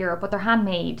 €45, but they're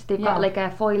handmade. They've got like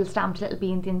a foil stamped little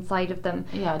bee in the inside of them.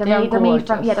 Yeah, they're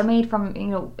made from you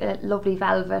know, lovely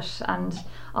velvet and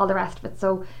all the rest of it.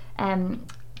 So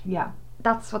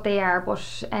that's what they are. But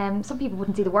some people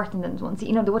wouldn't see the worth in them ones.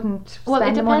 You know, they wouldn't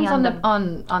spend the money on them.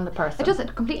 on the person.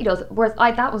 It completely does. Whereas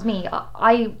that was me.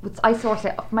 I sourced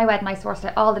it for my wedding. I sourced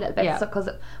it all the little bits because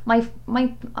my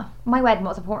wedding,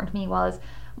 what's important to me was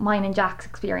mine and Jack's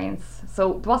experience.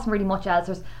 So there wasn't really much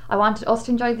else. I wanted us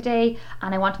to enjoy the day,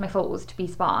 and I wanted my photos to be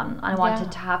spot on, and I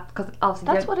wanted to have, because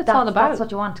obviously that's what it's all about. That's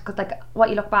what you want, because like what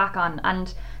you look back on,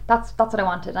 and that's what I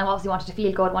wanted. I obviously wanted to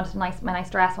feel good, wanted my nice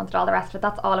dress, wanted all the rest of it.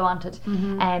 That's all I wanted.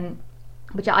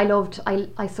 But yeah, I loved.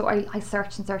 I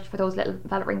searched and searched for those little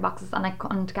velvet ring boxes, and I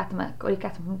couldn't get them. I could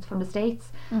get them from the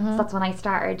States. So that's when I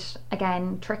started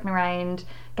again tricking around,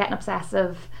 getting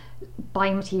obsessive,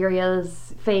 buying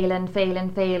materials, failing,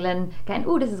 getting,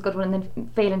 oh, this is a good one, and then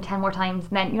failing 10 more times,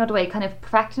 and then, you know, the way, kind of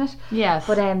perfecting it. Yes.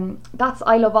 But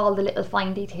I love all the little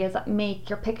fine details that make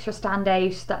your picture stand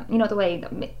out, that, you know, the way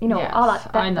that, you know, all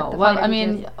that I know. Well, I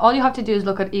mean, details. all you have to do is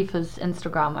look at Aoife's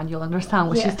Instagram and you'll understand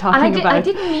what she's talking about. I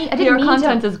didn't mean your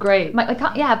content is great. But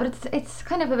it's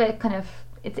kind of a bit kind of,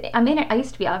 I'm in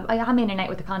and out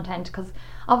with the content, because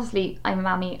obviously I'm a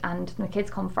mammy and my kids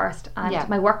come first, and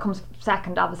my work comes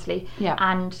second, obviously.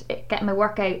 And getting my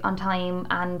work out on time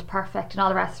and perfect and all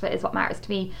the rest of it is what matters to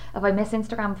me. If I miss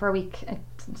Instagram for a week,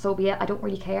 so be it. I don't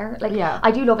really care. Like,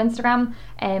 I do love Instagram,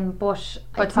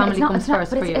 but family comes first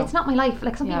for you. It's not my life.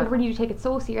 Like, some people really do take it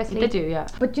so seriously. They do, yeah.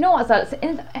 But you know what?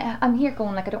 I'm here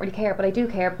going like I don't really care, but I do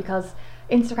care, because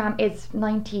Instagram is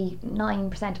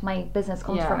 99% of my business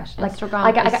comes from it. Like, Instagram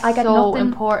I get so nothing,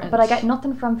 important. but I get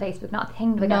nothing from Facebook. Not a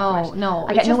thing do I get from it. No,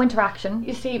 I get no interaction.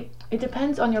 You see, it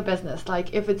depends on your business.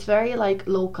 Like, if it's very like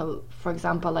local, for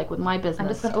example, like with my business. I'm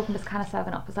just going to open this can of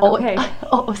 7-Up. Is that okay?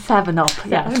 7-Up.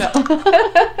 Yes.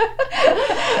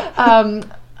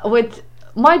 With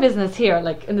my business here,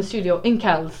 like in the studio in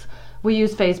Kells, we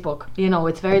use Facebook. You know,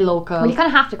 it's very local. Well, you kind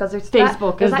of have to, because there's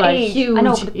Facebook there's is like age. huge. I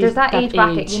know, but there's that age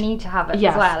bracket. You need to have it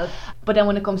as well. But then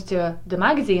when it comes to the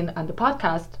magazine and the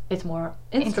podcast, it's more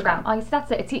Instagram. I see,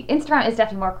 that's it. See, Instagram is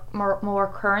definitely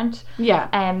more current. Yeah.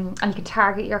 And you can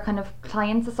target your kind of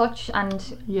clients as such,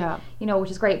 and yeah, you know, which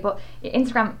is great. But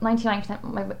Instagram,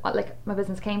 99% my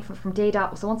business came from day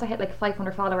dot. So once I hit like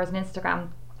 500 followers on Instagram,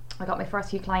 I got my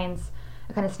first few clients.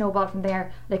 I kind of snowballed from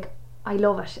there. Like, I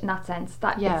love it in that sense.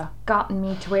 That it's gotten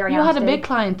me to where I am. You had today. a big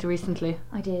client recently.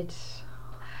 I did.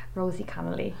 Rosie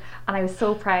Connolly, and I was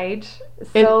so proud.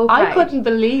 I couldn't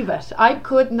believe it. I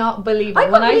could not believe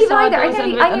it when I saw those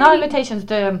invitations.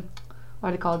 The what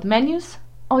are they called? Menus.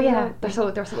 Oh yeah, they're so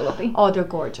lovely. Oh, they're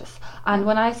gorgeous. And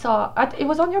when I saw it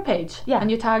was on your page, and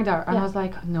you tagged her, and I was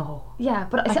like, no. Yeah,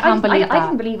 but I can't believe that. I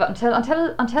didn't believe it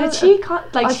until. Did she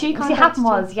she what happened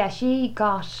was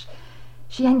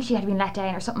she think she had been let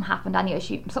down or something happened anyway.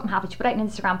 She put out an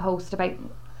Instagram post about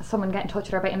someone get in touch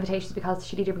with her about invitations because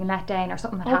she'd either been let down or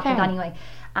something had happened anyway.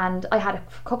 And I had a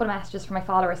couple of messages from my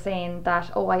followers saying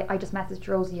that, I just messaged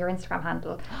Rosie your Instagram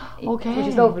handle, which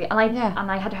is lovely.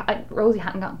 And Rosie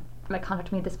hadn't got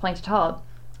contacted me at this point at all.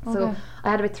 So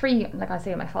I had about 3, like I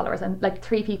say, my followers, and like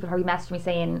 3 people who messaged me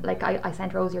saying, like, I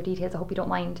sent Rosie your details, I hope you don't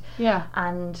mind. Yeah.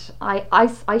 And I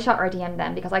shot her a DM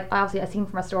then, because I seen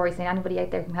from her story saying anybody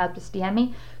out there who can help, just DM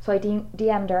me. So I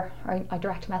DM'd her, or I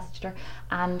direct messaged her,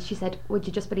 and she said, would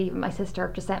you just believe my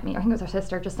sister just sent me, I think it was her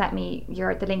sister, just sent me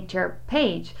the link to your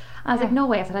page. And I was like, no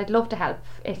way. I said, I'd love to help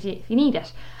if you need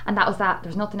it. And that was that.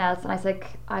 There's nothing else. And I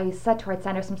said to her I'd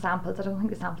send her some samples. I don't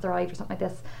think the samples arrived or something like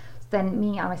this. Then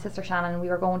me and my sister Shannon, we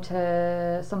were going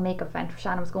to some makeup event.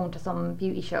 Shannon was going to some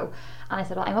beauty show, and I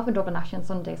said, I'm up in Dublin actually on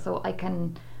Sunday, so I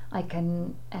can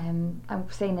I'm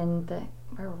staying in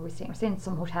where were we staying? We're staying in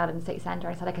some hotel in the city centre.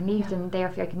 I said, I can leave them there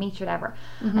for you, I can meet you, whatever.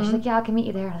 And she's like, yeah, I can meet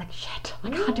you there. I'm like, shit, I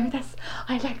can't do this.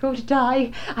 I'd like go to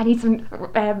die. I need some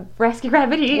rescue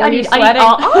remedy. I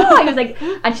was like,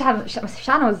 and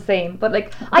Shannon was the same, but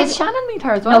like, did Shannon meet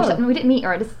her as well? No, we didn't meet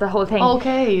her. This is the whole thing.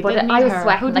 Okay, but I was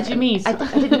sweating. Who did you meet?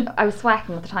 I was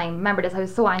sweating at the time. Remember this? I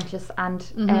was so anxious, and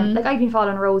I'd been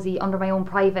following Rosie under my own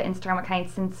private Instagram account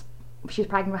since she was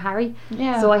pregnant with Harry.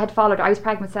 Yeah. So I had followed her. I was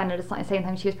pregnant with Senna at the same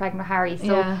time she was pregnant with Harry.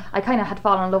 So I kind of had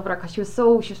fallen in love with her because she was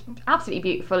absolutely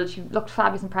beautiful. She looked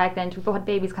fabulous and pregnant. We both had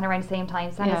babies kind of around the same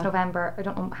time. Senna's November. I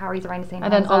don't know, Harry's around the same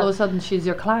time. And then all of a sudden she's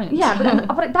your client. Yeah,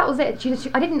 but that was it.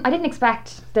 I didn't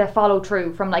expect the follow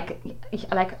through from give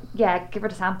her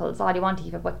the samples all you want,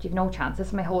 Eva, but you've no chance.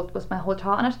 This was my whole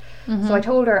thought on it. So I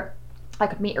told her I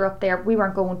could meet her up there. We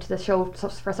weren't going to the show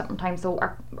for some time, so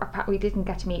we didn't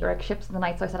get to meet her. Ships in the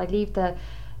night, so I said I'd leave the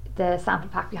sample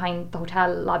pack behind the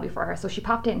hotel lobby for her. So she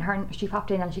popped in and she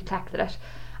collected it.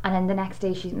 And then the next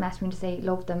day she messaged me to say,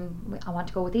 love them, I want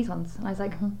to go with these ones. And I was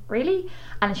like, really?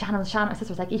 And Shannon, my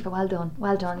sister was like, Aoife, well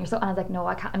done. You're so. And I was like, no,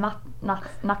 I can't. I'm not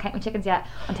counting my chickens yet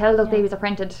until those babies are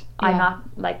printed. I'm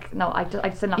not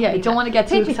I still not. Yeah, you don't want to get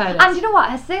too excited. And you know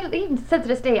what? Even to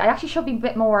this day, I actually should be a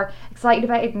bit more excited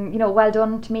about it and well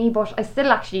done to me. But I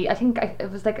still actually, I think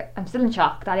it was like I'm still in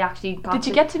shock that I actually got. Did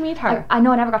you get to meet her? I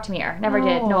know I never got to meet her. Never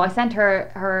did. No, I sent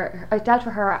her. I dealt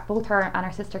with her, both her and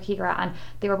her sister Kira, and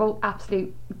they were both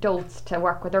absolute dotes to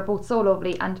work with. They're both so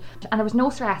lovely, and there was no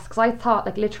stress because I thought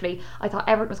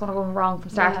everything was going to go wrong from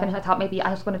start to finish. I thought maybe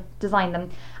I was going to design them,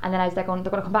 and then I was they're going to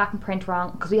come back and print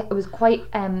wrong because it was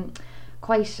quite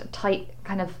tight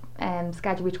kind of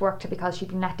schedule we worked to because she'd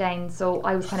been let down, so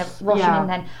I was kind of rushing in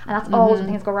then, and that's always when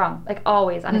things go wrong,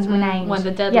 always, and it's renowned when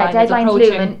the deadline's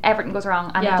loom and everything goes wrong,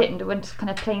 and it didn't. It went kind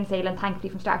of plain sailing, thankfully,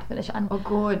 from start to finish. And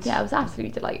good. Yeah, I was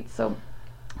absolutely delighted. So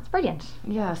it's brilliant.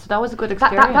 Yeah, so that was a good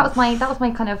experience. That was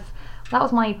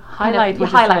my highlight.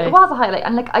 Highlight. It was a highlight,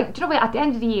 and do you know what? At the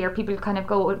end of the year, people kind of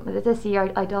go, "This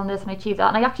year I done this and I achieved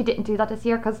that," and I actually didn't do that this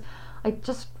year because I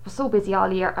just was so busy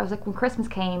all year. I was like, when Christmas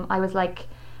came, I was like,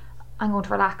 I'm going to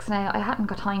relax now. I hadn't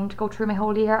got time to go through my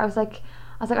whole year. I was like,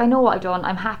 I know what I've done.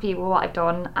 I'm happy with what I've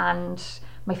done, and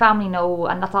my family know,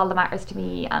 and that's all that matters to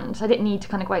me. And I didn't need to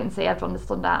kind of go out and say I've done this,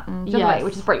 done that, and way,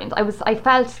 which is brilliant. I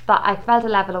felt a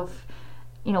level of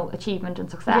achievement and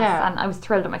success, and I was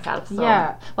thrilled with myself. So.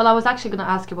 Yeah. Well, I was actually going to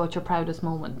ask you about your proudest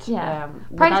moment. Yeah.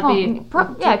 Proudest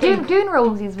moment. Doing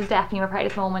Rosie's was definitely my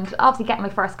proudest moment. Obviously, getting my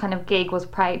first kind of gig was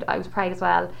proud. I was proud as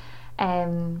well.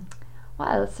 What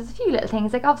else? There's a few little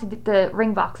things. Obviously the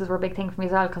ring boxes were a big thing for me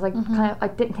as well because I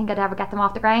didn't think I'd ever get them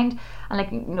off the ground,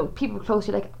 and people close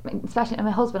to you, especially my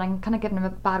husband, I'm kind of giving him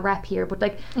a bad rep here, but the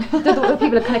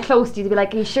people that kind of close to you, they'd be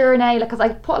like, are you sure now? Because I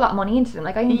put a lot of money into them.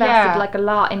 I invested a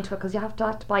lot into it because you have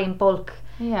to buy in bulk.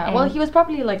 Yeah, well, he was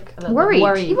probably like a little worried. bit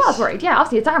worried. He was worried. Yeah,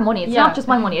 obviously it's our money. It's not just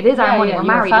my money. It is our money. We're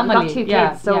married. We've got 2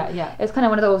 kids, so it's kind of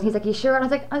one of those. He's like, "You sure?" And I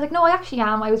was like, "No, I actually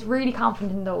am." I was really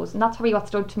confident in those, and that's probably what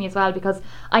stood to me as well, because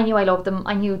I knew I loved them.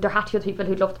 I knew there had to be other people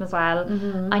who loved them as well.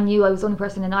 I knew I was the only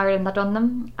person in Ireland that done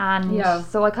them, and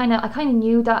so I kind of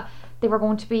knew that they were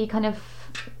going to be kind of,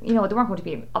 they weren't going to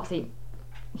be obviously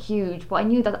huge, but I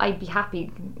knew that I'd be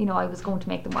happy, I was going to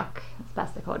make them work as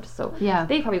best I could. So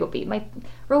they probably would be my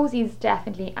Rosie's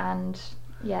definitely, and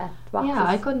the boxes.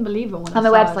 I couldn't believe it when on I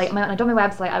my saw website. it. When I done my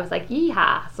website, I was like,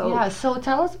 yeehaw. So so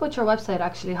tell us about your website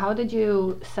actually. How did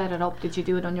you set it up? Did you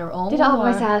do it on your own? Did it all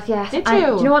myself, yes. Did you? Do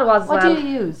you know what it was? What do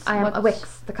you use? A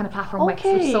Wix, the kind of platform Wix,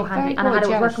 which is so handy. And I had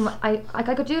it working.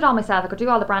 I could do it all myself. I could do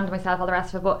all the branding myself, all the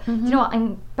rest of it. But do you know what?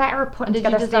 I'm better at putting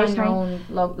together stationery. Your own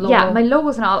logo? Yeah, my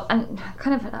logos and all. And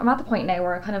I'm at the point now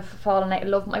where I kind of fallen out of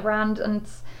love with my brand, and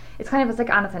it's kind of, it's like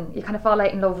anything, you kind of fall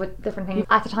out in love with different things.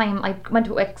 At the time I went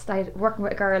to Wix, I was working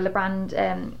with a girl, a brand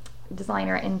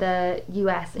designer in the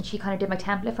US, and she kind of did my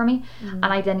template for me, and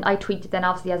I tweaked it then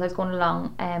obviously as I was going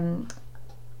along.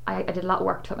 I did a lot of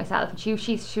work to it myself, and she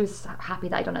was happy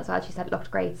that I done it as well. She said it looked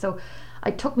great. So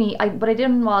what I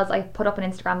did was I put up on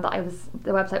Instagram that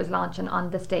the website was launching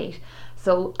on this date.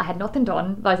 So I had nothing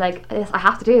done, but I was like, this, I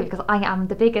have to do it because I am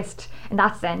the biggest in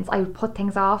that sense. I would put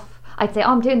things off. I'd say,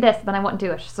 I'm doing this, then I wouldn't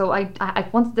do it. So I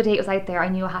once the date was out there, I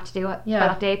knew I had to do it by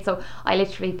that date. So I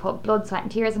literally put blood, sweat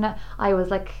and tears in it. I was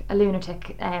like a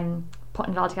lunatic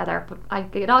putting it all together.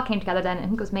 But it all came together then. I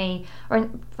think it was May, or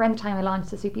around the time I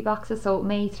launched the Soupy boxes. So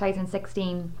May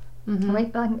 2016.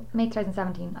 Right, May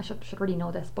 2017. I should really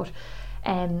know this, but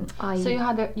so you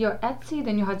had your Etsy,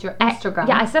 then you had your Instagram.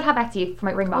 I still have Etsy for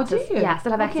my ring boxes. Oh, do you? Yeah, I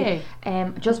still have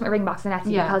Etsy. Just my ring box on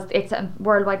Etsy because it's a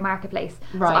worldwide marketplace.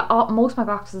 Right. So most of my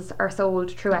boxes are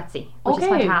sold through Etsy, which is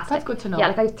fantastic. That's good to know. Yeah,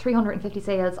 like I have 350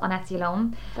 sales on Etsy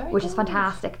alone, which is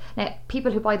fantastic. Now,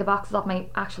 people who buy the boxes off my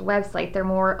actual website, they're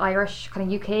more Irish,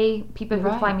 kind of UK people who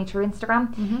find me through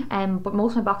Instagram. But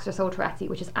most of my boxes are sold through Etsy,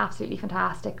 which is absolutely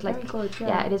fantastic. Like, very good.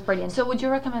 Yeah, it is brilliant. So would you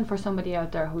recommend for somebody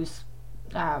out there who's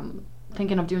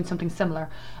thinking of doing something similar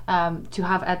to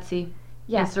have Etsy,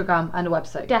 Instagram and a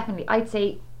website? Definitely. I'd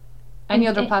say any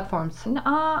other platforms?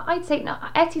 I'd say no,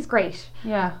 Etsy's great.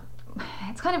 Yeah.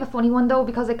 It's kind of a funny one though,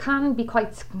 because it can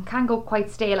go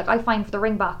quite stale. Like I find for the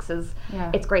ring boxes,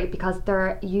 it's great because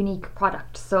they're a unique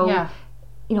product. So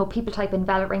people type in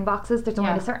velvet ring boxes. There's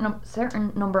only a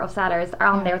certain number of sellers are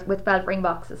on there with velvet ring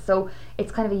boxes. So it's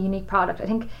kind of a unique product. I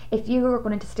think if you were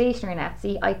going into stationery on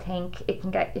Etsy, I think it can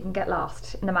get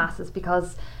lost in the masses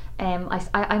because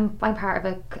I'm part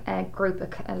of a group,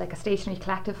 like a stationery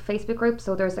collective Facebook group.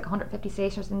 So there's like 150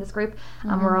 stationers in this group,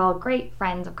 and we're all great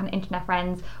friends, of kind of internet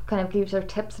friends, kind of give each other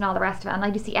tips and all the rest of it. And I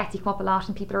do see Etsy come up a lot,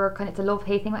 and people are it's a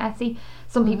love-hate thing with Etsy.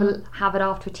 Some people have it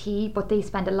off to a T, but they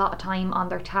spend a lot of time on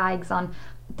their tags, on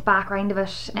the background of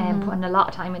it, and putting a lot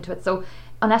of time into it. So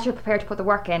unless you're prepared to put the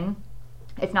work in,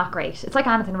 it's not great. It's like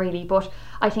anything really, but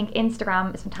I think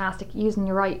Instagram is fantastic using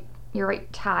your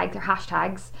right tags or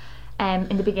hashtags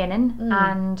in the beginning.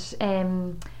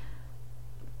 And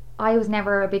I was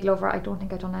never a big lover. I don't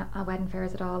think I've done a wedding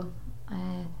fairs at all.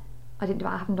 I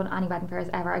haven't done any wedding fairs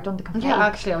ever. I've done the confetti. Yeah,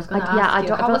 actually, I was going to ask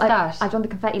you. How was that? I've done the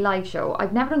confetti live show.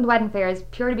 I've never done the wedding fairs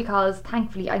purely because,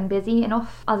 thankfully, I'm busy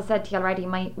enough. As I said to you already,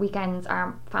 my weekends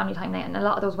are family time night, and a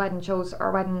lot of those wedding shows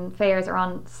or wedding fairs are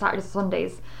on Saturdays,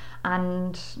 Sundays.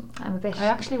 And I'm a bit. I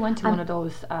actually went to one of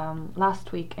those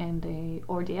last week in the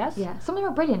RDS. Yeah, some of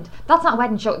them are brilliant. That's not a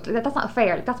wedding show. That's not a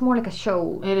fair. That's more like a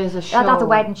show. It is a show. That's a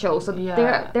wedding show. So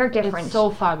they're different. It's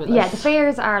so fabulous. Yeah, the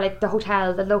fairs are like the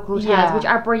hotels, the local hotels, which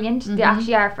are brilliant. They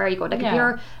actually are very good. Like if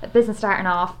you're a business starting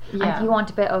off and if you want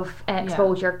a bit of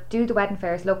exposure, do the wedding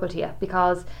fairs local to you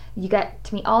because you get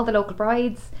to meet all the local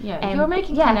brides. Yeah, you're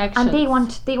making connections. And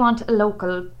they want a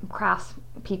local crafts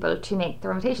people to make their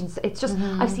invitations. It's just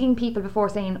I've seen people before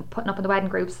saying, putting up in the wedding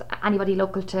groups, anybody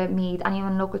local to Meath,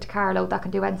 anyone local to Carlow that can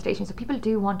do wedding stations. So people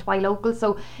do want to buy local.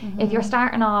 So if you're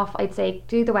starting off, I'd say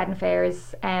do the wedding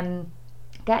fairs, get an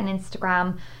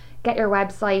Instagram, get your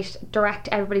website, direct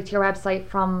everybody to your website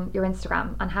from your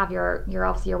Instagram, and have your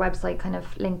obviously your website kind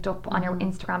of linked up on your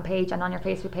Instagram page and on your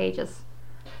Facebook pages.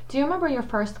 Do you remember your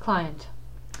first client?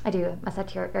 I do. I said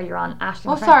to you earlier on,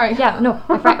 Aisling. Oh, sorry. Yeah, no,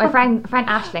 my friend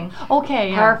Aisling.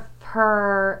 Okay, yeah.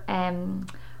 Her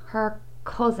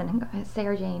cousin,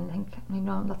 Sarah Jane. I think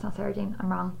no, that's not Sarah Jane.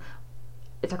 I'm wrong.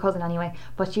 It's her cousin anyway.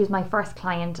 But she was my first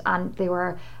client, and they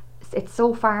were. It's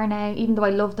so far now. Even though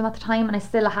I loved them at the time, and I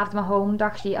still have them at home. They're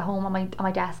actually at home on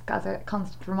my desk as a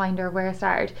constant reminder of where I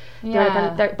started.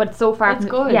 Yeah. But so far,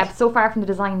 so far from the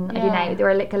design I do now. They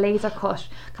were like a laser cut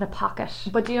kind of pocket.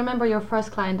 But do you remember your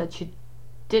first client that you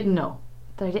didn't know?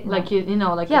 that I didn't like know. you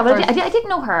know, like Yeah, the well, first... I didn't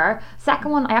know her.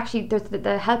 Second one, I actually, there's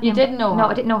the Help Me. You didn't know her? No,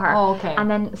 I didn't know her. Oh, okay. And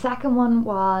then second one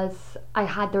was,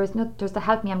 there's the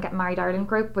Help Me I'm Getting Married Ireland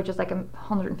group, which is like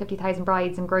 150,000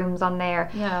 brides and grooms on there.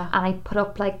 Yeah. And I put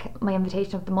up like my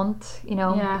invitation of the month, you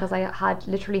know, because I had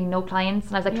literally no clients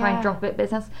and I was like trying to drum up a bit of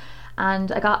business.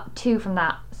 And I got 2 from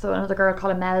that. So another girl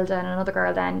called Imelda and another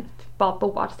girl then both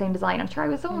bought the same design. I'm sure I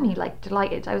was only like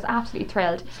delighted. I was absolutely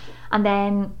thrilled. And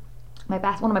then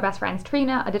one of my best friends,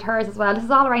 Trina, I did hers as well. This is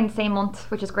all around the same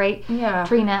month, which is great. Yeah.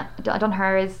 Trina, I done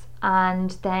hers,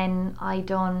 and then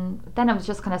it was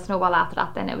just kind of snowball after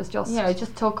that. Then it was just it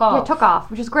just took off. Yeah, it took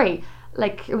off, which is great.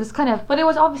 Like it was kind of, but it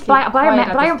was obviously. But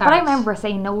I remember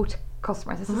saying no to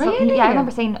customers. This is really? I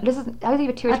remember saying I was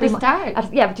even 2 or 3 months.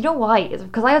 Yeah, but do you know why? It's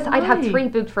because I'd have 3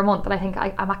 booked for a month, and I think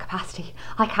I'm at capacity.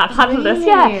 I can't handle this.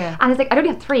 Yeah, and it's like I only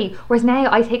have 3, whereas now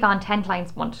I take on 10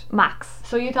 clients a month max.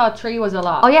 So you thought 3 was a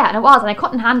lot? Oh yeah, and it was, and I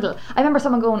couldn't handle. I remember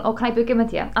someone going, "Oh, can I book in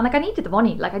with you?" And like I needed the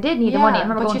money. Like I did need the money. I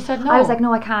remember but going, you said no. I was like,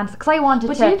 "No, I can't," because I wanted to.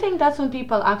 But do you think that's when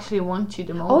people actually want you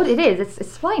the most? Oh, it is.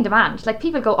 It's supply and demand. Like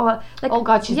people go, "Oh, like oh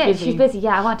God, she's busy." She's busy.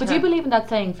 Yeah, I want. But do you believe in that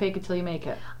saying, "Fake it till you make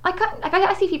it"?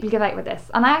 I see people give out with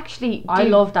this, and I actually I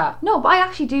love that. No, but I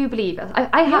actually do believe it.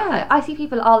 I see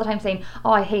people all the time saying,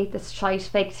 "Oh, I hate this shite,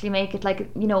 fake it till you make it," like,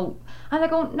 you know, and I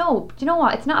go, no, do you know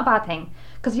what? It's not a bad thing,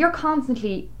 because you're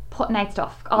constantly putting out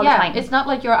stuff all the time. It's not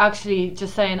like you're actually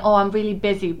just saying, "Oh, I'm really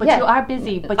busy," but you are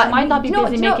busy, but you might not be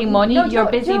busy making money. You're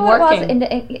busy working. What it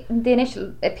was in the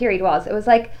initial period it was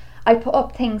like I put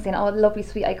up things in, "Oh, lovely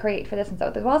suite I created for this and so."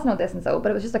 There was no this and so,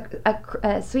 but it was just like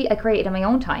a suite I created in my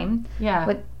own time. Yeah.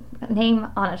 With a name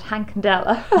on it, Hank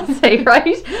Candela, I'll say,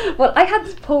 right? Well, I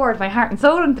had poured my heart and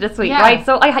soul into the suite, right?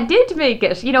 So I did make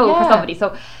it, you know, for somebody.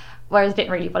 So, whereas I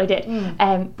didn't really, but I did.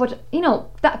 But you know,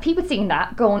 that people seeing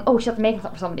that, going, "Oh, she's making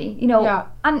something for somebody," you know,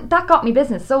 and that got me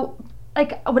business. So,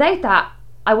 like, without that,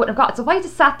 I wouldn't have got it. So if I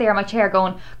just sat there in my chair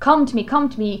going, come to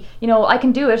me, you know, I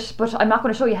can do it, but I'm not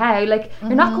going to show you how, like,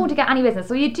 you're not going to get any business.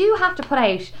 So you do have to put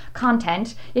out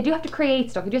content, you do have to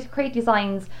create stuff, you do have to create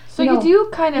designs. So you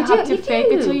do kind of have to fake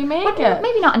it till you make it.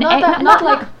 Maybe not not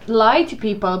like lie to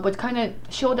people, but kind of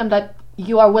show them that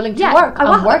you are willing to work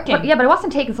and working. But I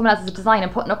wasn't taking someone else's design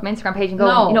and putting up my Instagram page and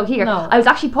going, you know, here. No. I was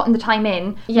actually putting the time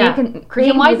in,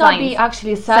 creating. You might designs, not be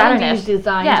actually selling these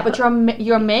designs, but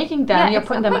you're making them, you're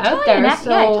putting them out there. So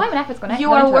time and effort's going to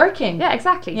you are working. Yeah,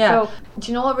 exactly. Yeah. So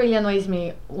do you know what really annoys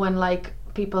me when like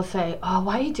people say, "Oh,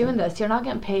 why are you doing this? You're not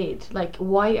getting paid. Like,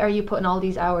 why are you putting all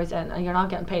these hours in and you're not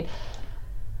getting paid?"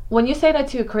 When you say that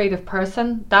to a creative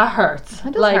person, that hurts.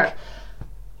 It does hurt.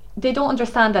 They don't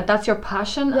understand that that's your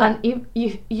passion, and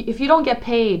if you don't get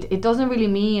paid, it doesn't really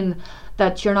mean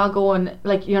that you're not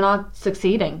you're not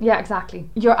succeeding. Yeah, exactly.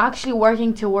 You're actually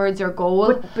working towards your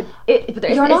goal. But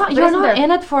you're not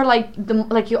in it for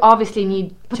you obviously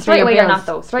need to pay your bills. You're not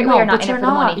though. Straight away you're not in it for the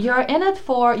money. You're in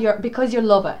it because you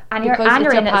love it. And you're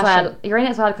in it as well. You're in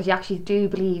it as well because you actually do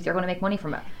believe you're going to make money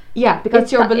from it. Yeah, because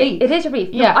it's your belief. It is your belief.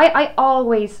 Yeah. No, I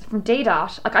always, from day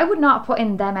dot, like I would not put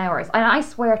in them hours. And I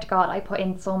swear to God, I put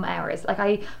in some hours. Like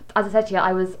as I said to you,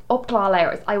 I was up to all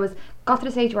hours. Got to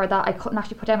the stage where that I couldn't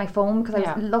actually put down my phone because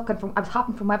I was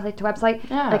hopping from website to website,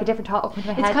 like a different thought up into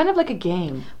my head. It's kind of like a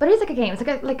game. But it is like a game. It's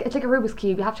like a Rubik's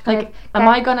cube. You have to kind of. Am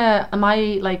I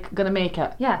gonna make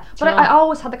it? Yeah, but I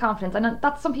always had the confidence, and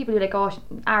that's some people who like, "Oh,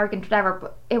 arrogant, whatever."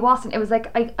 But it wasn't. It was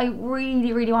like I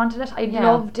really, really wanted it. I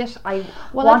loved it. I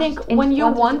think when you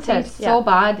want it so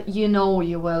bad, you know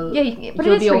you will. Yeah, but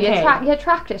it is true. You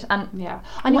attract it, and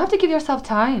and you have to give yourself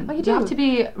time. You have to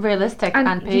be realistic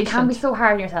and patient. You can be so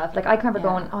hard on yourself. Like I can remember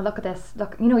going, "Oh, look at this!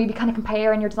 Look, you know, you'd be kind of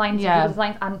comparing your designs to people's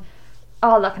designs and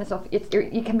all that kind of stuff."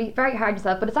 You can be very hard on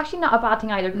yourself, but it's actually not a bad thing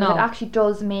either because it actually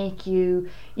does make you,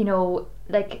 you know,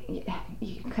 like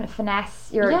you kind of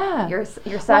finesse your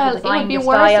yourself. Well, it would be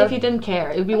worse if you didn't care.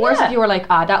 It would be worse if you were like,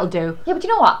 "That'll do." Yeah, but you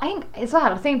know what? I think as well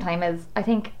at the same time is I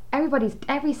think every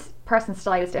person's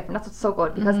style is different. That's what's so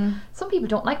good because some people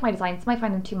don't like my designs. Might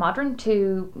find them too modern,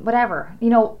 too whatever. You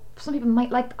know, some people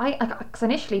might like. Because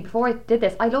initially before I did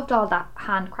this, I loved all that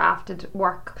handcrafted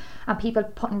work and people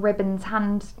putting ribbons,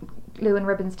 hand gluing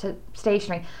ribbons to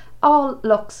stationery. All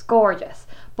looks gorgeous,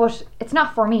 but it's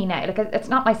not for me now. Like it's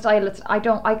not my style. I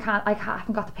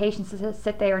haven't got the patience to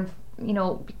sit there and, you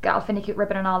know, get a finicky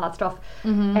ribbon and all that stuff.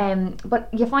 But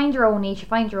you find your own niche, you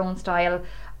find your own style.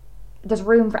 There's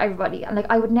room for everybody, and like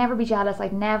I would never be jealous.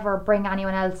 I'd never bring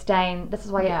anyone else down. This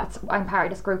is why I'm part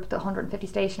of this group, the 150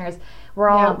 stationers.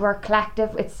 We're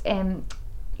collective. It's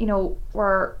you know,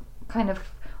 we're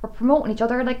promoting each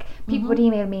other. Like people would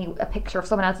email me a picture of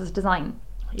someone else's design,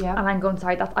 and I'm going,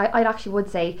 sorry, that I actually would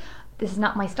say this is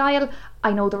not my style,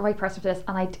 I know the right person for this,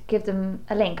 and I'd give them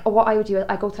a link. Or what I would do is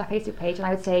I go to that Facebook page and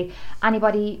I would say,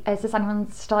 is this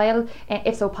anyone's style?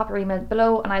 If so, pop your email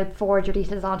below and I'll forward your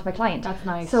details on to my client. That's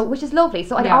nice. So, which is lovely.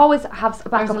 So I'd always have a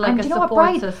backup. There's like and a you know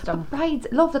what, system. brides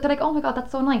love that. They're like, oh my God,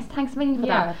 that's so nice. Thanks a million for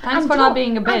that. Thanks for not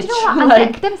being a bitch. And you know what? And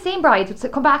like, them same brides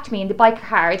would come back to me and they buy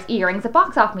cards, earrings, a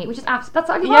box off me, which is that's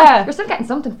all you want. You're still getting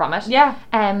something from it. Yeah.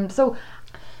 So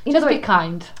you just know, be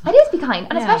kind. It is be kind,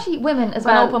 and especially women as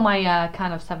well. I'll open my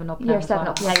can of 7-Up. You're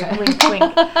 7-Up, yeah. Wink,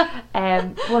 wink.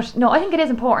 But no, I think it is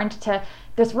important to.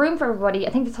 There's room for everybody. I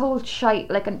think this whole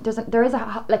shite, like, there is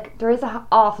a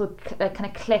awful kind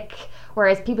of clique.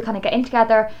 Whereas people kind of get in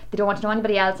together, they don't want to know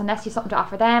anybody else unless you have something to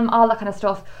offer them. All that kind of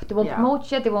stuff. They won't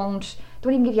promote you. They don't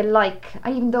even give you a like.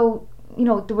 Even though, you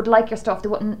know, they would like your stuff, they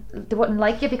wouldn't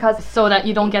like you because so that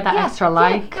you don't get that extra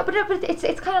like. Yeah, but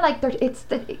it's kind of like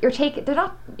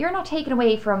you're not taken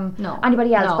away from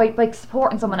anybody else by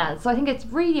supporting someone else. So I think it's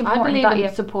really important. I believe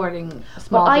in supporting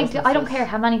small businesses. I don't care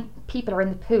how many people are in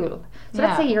the pool. So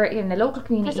let's say you're in a local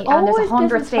community and there's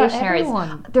 100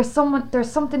 stationaries. There's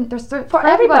something for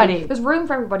everybody. There's room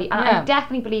for everybody, and I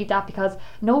definitely believe that because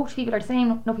no people are the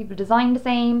same, no people design the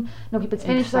same, no people's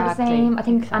finishes are the same. I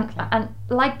think and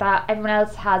like that, everyone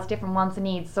else has different wants and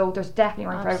needs. So there's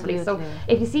definitely room for everybody. So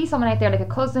if you see someone out there like a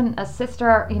cousin, a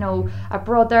sister, you know, a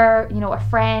brother, you know, a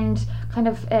friend, kind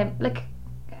of like,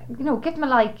 you know, give them a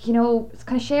like, you know,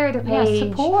 kind of share their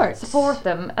page, support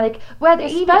them, like whether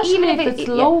even if it's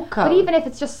local, but even if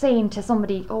it's just saying to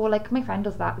somebody, oh, like my friend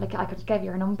does that, like I could give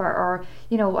you her number, or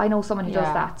you know, I know someone who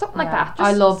does that, something like that.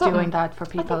 I love doing that for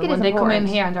people when they come in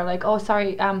here and they're like, oh,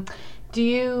 sorry, do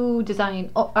you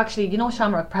design? Oh, actually, you know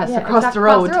Shamrock Press across the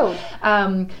road.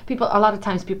 A lot of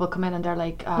times people come in and they're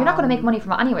like, you're not going to make money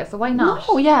from it anyway, so why not?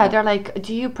 Oh yeah, they're like,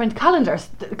 do you print calendars?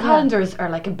 Calendars are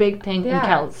like a big thing in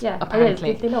Kells. Yeah,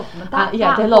 apparently they love them.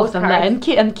 They love them. And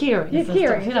Kieran's and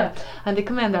stuff, you know. And they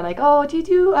come in, they're like, oh, do you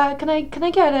do? Can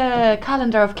I get a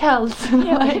calendar of Kells?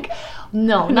 Like,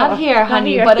 no, not here,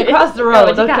 honey, but across the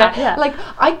road. Okay, like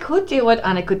I could do it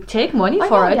and I could take money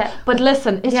for it, but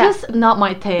listen, it's just not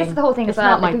my thing. This is the whole thing as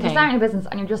well. Like if you're starting a business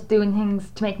and you're just doing things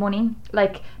to make money,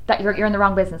 like that, you're in the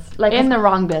wrong business. Like in the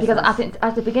wrong business. Because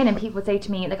at the beginning, people would say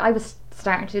to me, like I was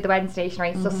starting to do the wedding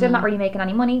stationery, so still not really making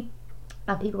any money,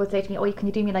 and people would say to me, oh, can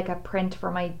you do me like a print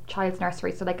for my child's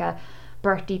nursery, so like a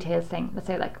birth details thing, let's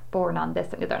say like born on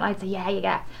this and the other, and I'd say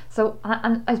yeah. So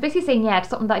and I was basically saying to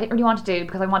something that I didn't really want to do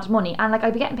because I wanted money, and like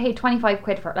I'd be getting paid 25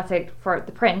 quid for it, let's say, for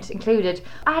the print included.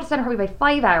 I had to spend probably about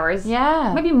 5 hours,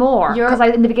 maybe more, because I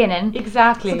in the beginning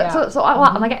exactly. So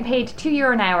what am I getting paid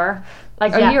 €2 an hour?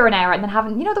 Like a euro an hour, and then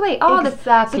having, you know, the way this.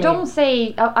 So don't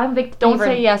say I'm a big. Don't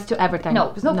say yes to everything. No,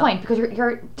 there's no point, because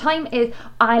your time is.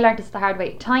 I learned this the hard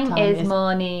way. Time is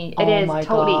money. It is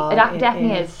totally. God, it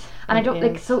definitely is. And I don't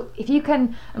like, so if you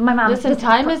can, my mom. Listen,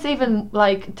 time is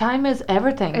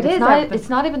everything. It's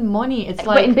not even money. It's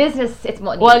like, but in business, it's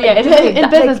money. Well, yeah, it is in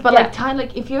business, but like time,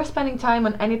 like if you're spending time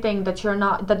on anything that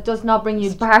does not bring you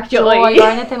spark joy or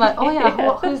anything, like, oh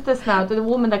yeah, who's this now? The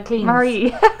woman that cleans. Marie.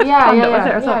 Yeah. I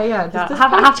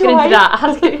have to get into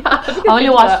that. I only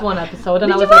watched one episode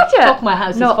and I was like, fuck, my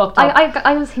house is fucked up.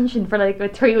 I was hinging for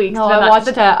like 3 weeks. No, I watched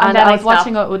it and I was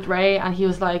watching it with Ray, and he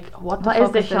was like, what the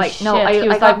fuck is this shit? No, he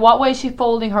was like, what way is she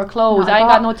folding her clothes? I ain't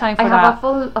got no time for that. I have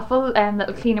a full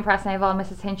little cleaner press, and I have all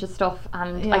Mrs. Hinch's stuff,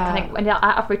 and I kind of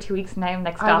after 2 weeks now,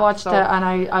 next stop. I watched it and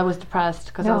I was depressed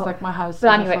because I was like, my house is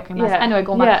a fucking mess. Anyway,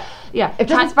 going back. Yeah. If it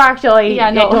doesn't spark joy,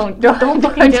 don't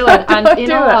fucking do it. And you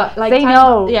know what? Like, say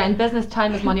no. Yeah, in business,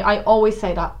 time is money. I always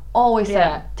say that. Always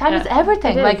say it. Time is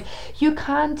everything. Like, you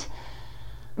can't.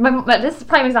 This is a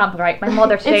prime example, right? My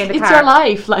mother today in the car. It's your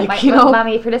life, like, you know.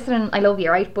 Mammy, if you're listening, I love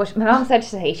you, right? But my mum said,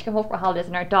 she came home for holidays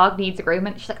and her dog needs a groom,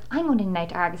 and she's like, I'm going in and out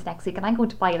to Argos next week and I'm going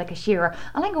to buy like a shearer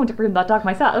and I'm going to groom that dog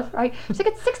myself, right? She's like,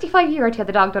 it's 65 euro to get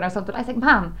the dog done or something. I was like,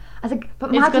 Ma'am, but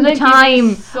imagine the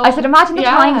time. I said, imagine the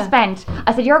time spent.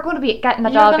 I said, you're going to be getting the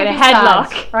dog in a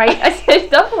headlock, right? I said,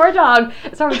 that poor dog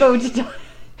is probably going to die.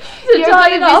 You're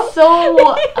going to be so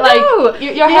like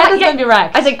your head is going to be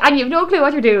wrecked. I think, and you have no clue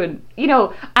what you're doing, you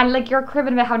know, and like you're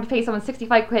cribbing about having to pay someone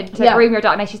 65 quid to groom your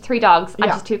dog. Now she's 3 dogs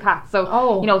and she's 2 cats,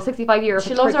 so you know, 65 euro.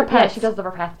 She loves her pets. Yeah, she does love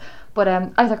her pets. But I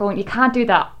was like, oh, you can't do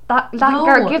that.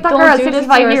 Girl, give that girl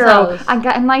 65 euro and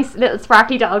get a nice little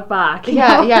sparkly dog back.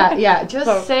 Yeah.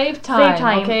 Just save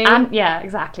time. Okay. And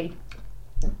exactly.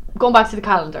 Going back to the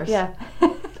calendars. Yeah.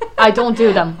 I don't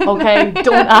do them, okay?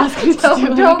 Don't ask me to do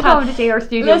them. Don't come to see our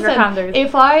studio with your calendars.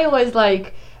 If I was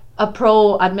like, a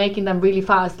pro at making them really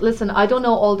fast. Listen, I don't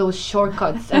know all those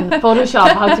shortcuts in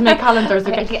Photoshop, how to make calendars.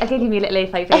 Okay? I'll give you a little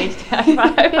A5 page to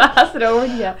pass it over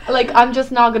to you. Like, I'm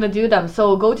just not going to do them.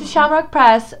 So go to Shamrock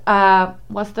Press.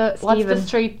 What's the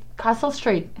street? Castle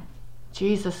Street.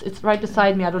 Jesus, it's right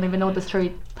beside me. I don't even know the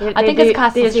street. I think it's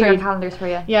Castle Street. They do calendars for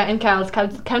you. Yeah, in Kells,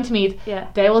 County Meath. Yeah.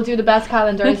 They will do the best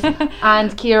calendars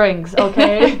and keyrings,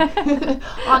 okay?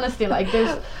 Honestly, like,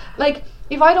 there's, like,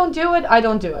 if I don't do it, I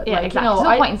don't do it. Yeah, like, exactly. You know,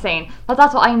 there's no point in saying. But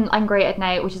that's what I'm great at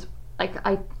now, which is, like,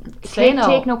 I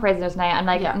take no prisoners now. I'm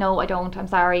like, no, I don't. I'm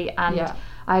sorry. And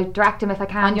I direct him if I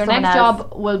can. And your next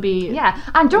job will be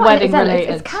and wedding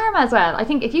related. It's karma as well. I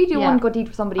think if you do one good deed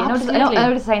for somebody, I know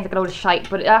this sounds like a load of shite,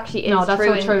 but it actually is true. No, that's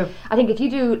so true. I think if you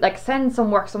do, like, send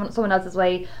some work someone else's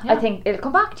way, I think it'll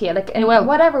come back to you, like, in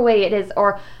whatever way it is.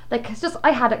 Or, like, it's just,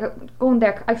 I had going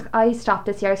there. I stopped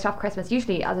this year. I stopped Christmas.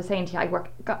 Usually, as I was saying to you, I'd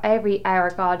work every hour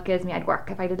God gives me. I'd work.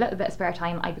 If I had a little bit of spare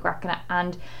time, I'd be working it.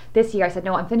 And this year I said,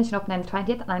 no, I'm finishing up now on the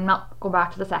 20th, and I'm not going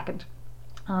back to the 2nd.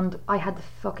 And I had the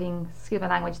fucking, excuse my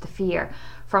language, the fear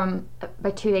from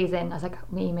about 2 days in. I was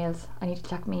like, my emails, I need to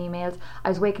check my emails. I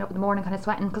was waking up in the morning kind of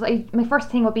sweating, because my first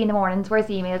thing would be in the mornings, where's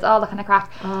the emails, all that kind of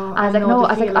crack. And I was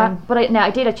like, no,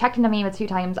 I checked in the emails 2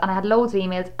 times, and I had loads of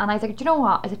emails, and I was like, do you know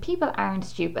what, I said, people aren't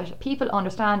stupid, people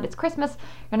understand, it's Christmas,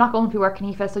 you're not going to be working,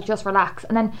 Aoife, so just relax.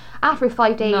 And then after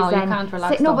 5 days, you can't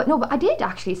relax. But I did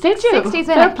actually. Did you? 6 days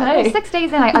in, 6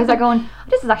 days in, I was like going,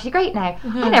 this is actually great now.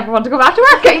 I never want to go back to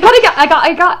work.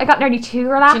 I got nearly too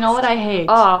relaxed. Do you know what I hate?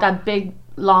 That big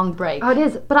long break. Oh, it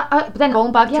is. But then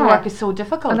going back to work is so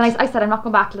difficult. And I said I'm not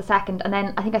going back to the 2nd, and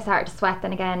then I think I started to sweat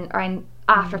then again around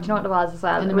after. Do you know what it was as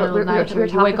well? In the middle of the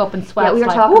night, you wake up and sweat. Yeah, we were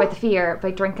talking about the fear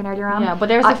about drinking earlier on. Yeah, but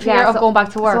there's a fear of going back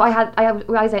to work. So I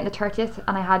was out on the 30th,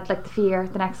 and I had, like, the fear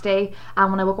the next day,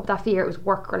 and when I woke up that fear, it was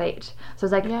work related. So I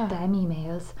was like, them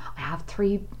emails, I have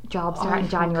 3 jobs starting in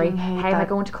January, how am I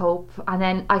going to cope? And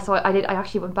then I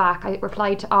actually went back, I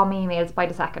replied to all my emails by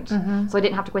the 2nd, so I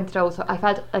didn't have to go into those. So I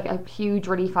felt like a huge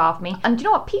relief off me. And do you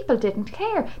know what, people didn't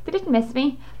care, they didn't miss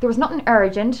me, there was nothing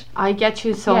urgent. I get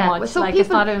you so much, so like, people, it's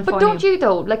not even funny. But don't you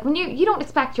though, like, when you don't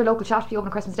expect your local shop to be open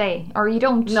on Christmas Day, or you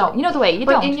don't, you know the way, you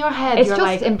don't. But in your head, it's you're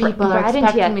just like, people are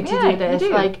expecting me to do this.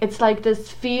 Like, it's like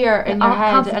this fear in your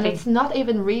head, constantly. And it's not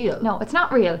even real. No, it's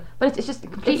not real, but it's just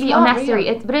completely unnecessary.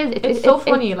 It's so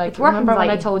funny. Like, remember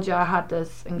when I told you I had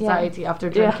this anxiety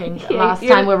after drinking last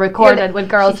time we recorded with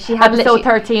girls? She had episode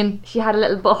 13. She had a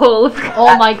little bowl.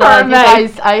 Oh my god, you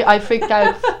guys! I freaked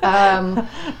out.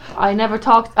 I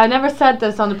never said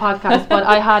this on the podcast, but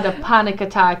I had a panic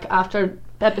attack after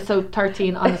episode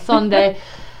 13 on a Sunday.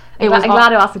 I'm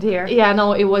glad I wasn't here. Yeah,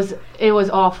 no, it was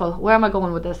awful. Where am I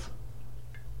going with this?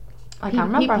 I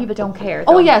can't remember. People don't care.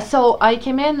 Oh yeah, so I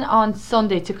came in on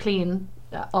Sunday to clean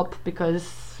up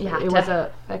because it was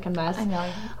a fucking mess. I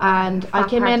know. And I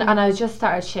came in and I just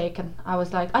started shaking. I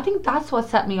was like, I think that's what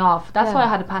set me off. That's why I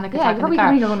had a panic attack in the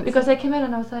car. Because I came in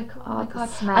and I was like, oh my god.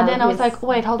 And then I was like,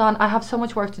 wait, hold on. I have so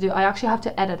much work to do. I actually have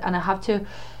to edit, and I have to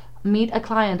meet a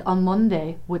client on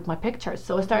Monday with my pictures.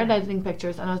 So I started editing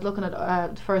pictures, and I was looking at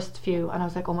the first few, and I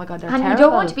was like, oh my god, they're terrible. And you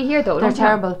don't want to be here though. They're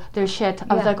terrible. They're shit.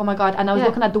 I was like, oh my god. And I was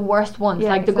looking at the worst ones.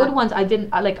 Like the good ones I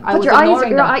didn't like. I was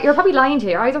ignoring them. You're probably lying to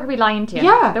you. Your eyes are probably lying to you.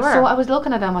 Yeah. They were. So I was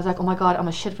looking at them. I was like, oh my god, I'm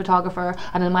a shit photographer.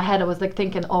 And in my head I was like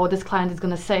thinking, oh, this client is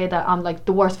going to say that I'm like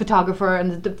the worst photographer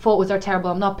and the photos are terrible.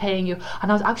 I'm not paying you.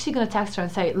 And I was actually going to text her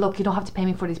and say, look, you don't have to pay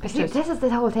me for these pictures. This is the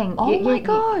whole thing. Oh my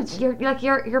god. You're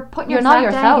putting yourself not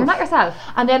yourself. You're not yourself.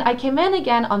 And then I came in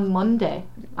again on Monday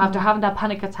after having that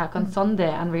panic attack on Sunday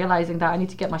and realising that I need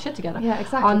to get my shit together. Yeah,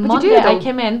 exactly. On Monday I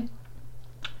came in,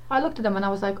 I looked at them and I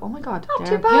was like, oh my god,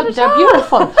 they're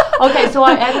beautiful. Okay, so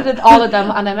I edited all of them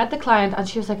and I met the client and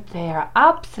she was like, they are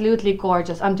absolutely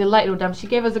gorgeous. I'm delighted with them. She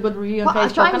gave us a good review on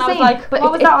Facebook and I was like, what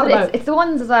was that all about? It's the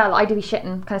ones as well I do be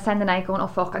shitting, kind of sending out going, oh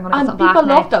fuck, I'm going to get something back. And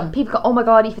people love them. People go, oh my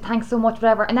god, Aoife, thanks so much,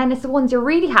 whatever. And then it's the ones you're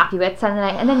really happy with sending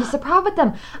out, and then you're so proud with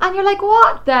them and you're like,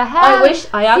 what the hell?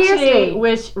 I actually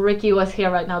wish Ricky was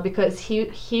here right now, because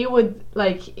he would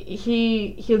like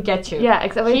he'll get you. Yeah,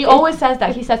 exactly. He always says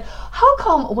that. He says, how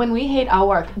come when we hate our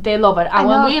work they love it, and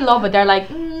when we love it they're like,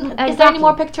 is there any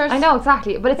more pictures? I know,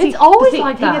 exactly, but it's always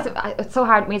like that. It's so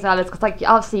hard with me as well, is because, like,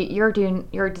 obviously you're doing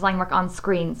your design work on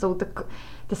screen, so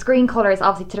the screen colours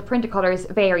obviously to the printed colours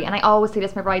vary, and I always say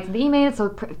this to my brides in the email. So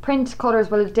print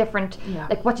colours will be different.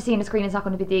 Like what you see on the screen is not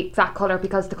going to be the exact colour,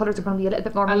 because the colours are going to be a little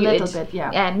bit more muted.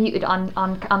 Muted on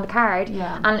the card.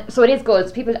 And so it is good.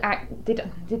 So people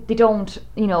they don't,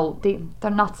 you know, they're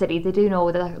not silly. They do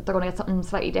know that they're going to get something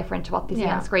slightly different to what they see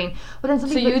on the screen. But then some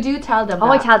people, you do tell them.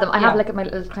 I tell them. I have like my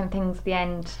little kind of things at the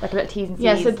end, like a little T's and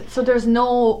C's. Yeah. So there's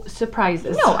no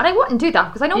surprises. No, and I wouldn't do that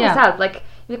because I know myself. Like,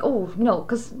 you're like, oh,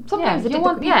 because sometimes you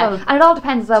want people and it all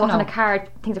depends as well what kind of card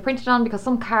things are printed on, because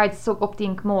some cards soak up the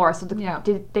ink more, so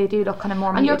they do look kind of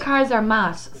more. And your cards are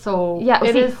matte, so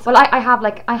Well,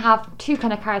 I have two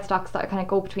kind of cardstocks that I kind of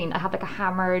go between. I have like a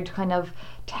hammered kind of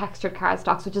textured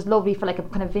cardstocks, which is lovely for like a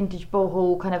kind of vintage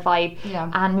boho kind of vibe,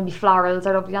 and maybe florals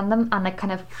are lovely on them, and like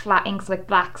kind of flat inks, like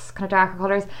blacks, kind of darker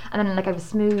colours, and then like I have a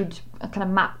smooth kind of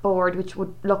matte board which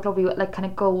would look lovely with like kind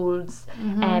of golds,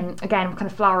 again kind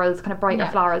of florals, kind of brighter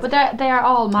florals, but they are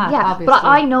all matte, obviously. But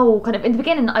I know kind of in the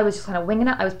beginning I was just kind of winging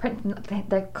it. I was printing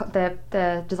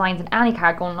the designs in any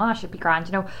card, going, oh, that should be grand,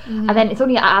 and then it's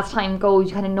only as time goes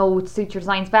you kind of know what suits your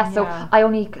designs best. So I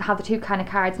only have the two kind of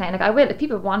cards now, like I will, if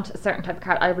people want a certain type of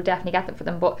card, I will definitely get them for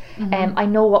them, but I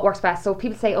know what works best. So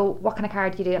people say, oh, what kind of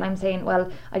card do you do? And I'm saying, well,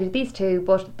 I do these two,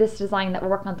 but this design that we're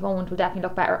working on at the moment will definitely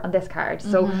look better on this card.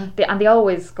 So they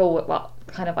always go with what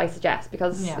kind of I suggest,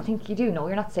 because I think you do know,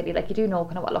 you're not silly, like you do know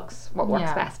kind of what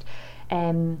works best.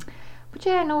 But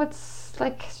it's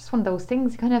like, it's just one of those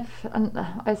things, kind of. And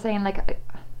I was saying, like,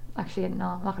 actually, no,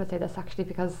 I'm not going to say this actually,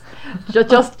 because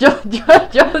just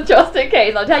in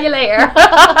case, I'll tell you later.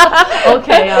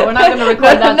 Okay, we're not going to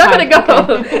record that. I'm not going to go.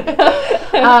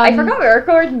 I forgot we were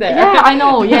recording there. Yeah, I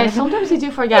know. Yeah, sometimes you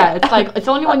do forget. It's like, it's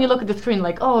only when you look at the screen,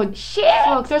 like, oh shit,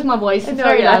 fuck, there's my voice. It's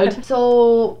very loud.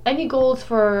 So, any goals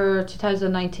for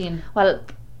 2019? Well,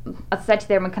 as I said to you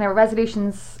there, my kind of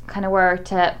resolutions kind of were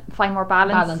to find more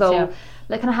balance.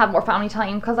 Like kind of have more family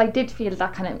time, because I did feel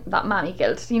that kind of that mammy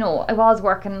guilt. I was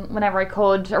working whenever I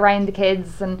could around the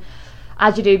kids, and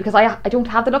as you do, because I don't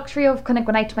have the luxury of kind of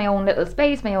going out to my own little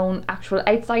space, my own actual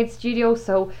outside studio.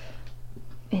 So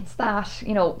it's that,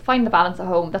 find the balance at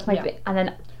home. That's my and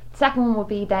then second one would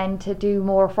be then to do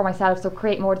more for myself, so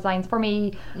create more designs for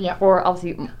me, for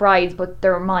obviously brides, but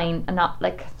they're mine and not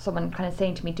like someone kind of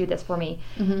saying to me, do this for me.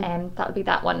 And that'll be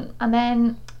that one. And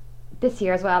then this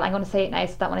year as well, I'm going to say it now,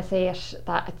 so that when I say it,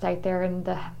 that it's out there in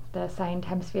the sound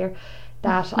hemisphere,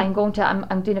 that I'm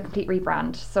doing a complete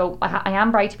rebrand. So I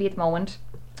am Bride to Be at the moment,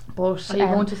 but are you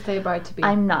going to stay Bride to Be?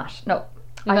 I'm not. No.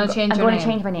 I'm going to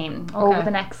change my name over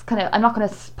the next kind of. I'm not going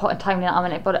to put a timeline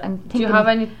on it, but I'm thinking. Do you have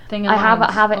anything in mind?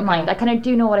 I have it in mind. I kind of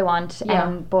do know what I want,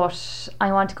 but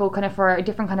I want to go kind of for a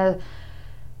different kind of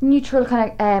neutral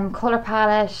kind of colour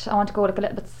palette. I want to go like a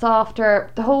little bit softer.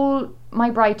 The whole my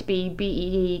Bride to Be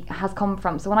BEE has come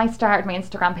from, so when I started my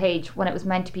Instagram page, when it was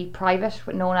meant to be private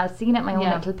with no one else seeing it, my own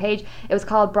little page, it was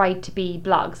called Bride to Be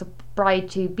blog, so Bride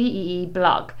to BEE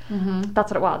blog.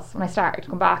 That's what it was when I started,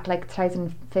 going back like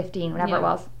 2015, whenever it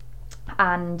was.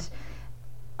 And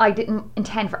I didn't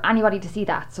intend for anybody to see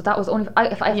that, so that was only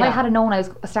if I had known I was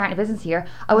starting a business here,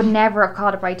 I would never have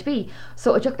called it Bride to Be.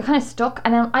 So it kind of stuck,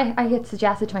 and then I had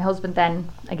suggested to my husband then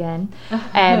again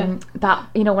that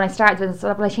when I started the business,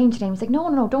 will I change the name? He's like,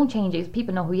 no, don't change it,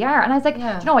 people know who you are. And I was like, do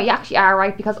you know what, you actually are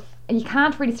right, because you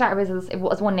can't really start a business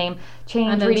as one name,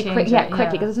 change really quickly,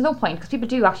 because there's no point, because people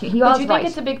do actually. He was do you think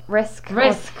it's a big risk?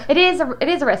 It is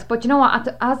a risk, but you know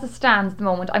what? As it stands at the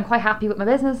moment, I'm quite happy with my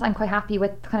business. I'm quite happy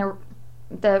with kind of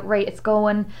the rate it's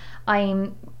going.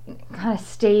 I'm kind of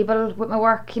stable with my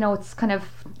work, it's kind of,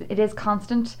 it is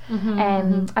constant.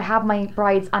 I have my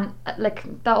brides, and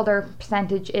like the other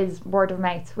percentage is word of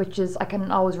mouth, which is I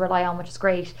can always rely on, which is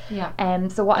great.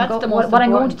 So what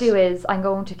I'm going to do is I'm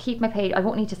going to keep my page. I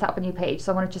won't need to set up a new page,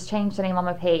 so I'm going to just change the name on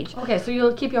my page. Okay, so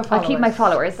you'll keep your followers. I'll keep my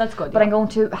followers. That's good. But I'm going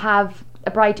to have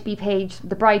a Bride to Be page,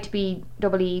 the Bride to Be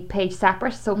EE page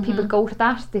separate, so people go to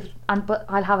that, but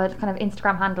I'll have a kind of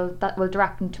Instagram handle that will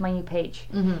direct them to my new page.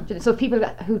 So if people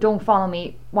who don't follow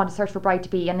me want to search for Bride to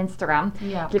Be on Instagram,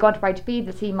 they'll go on to Bride to Be,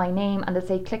 they'll see my name, and they'll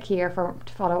say click here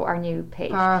to follow our new page.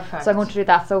 Perfect. So I'm going to do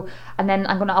that. So, and then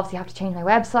I'm going to obviously have to change my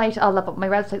website. My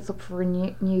website's up for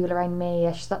renewal around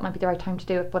May-ish, so that might be the right time to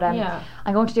do it. But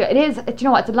I'm going to do it. It is, it's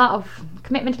a lot of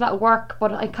commitment, a lot of work,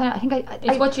 but I think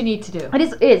it's what you need to do.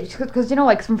 It is because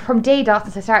like from day dot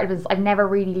since I started business, I've never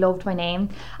really loved my name.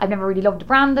 I've never really loved the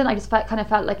branding. I just felt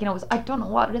like I don't know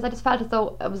what it is. I just felt as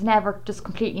though it was never just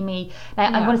completely me. Now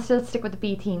I'm going to still stick with the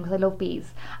bee theme because I love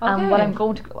bees. And what I'm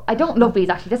going to, I don't love bees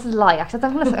actually. This is a lie. Actually,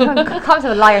 I'm going to come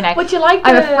to a liar now. But you like?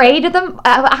 I'm afraid of them.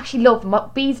 I actually love them.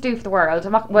 What bees do for the world.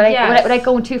 I'm not without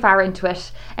going too far into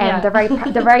it. They're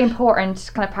very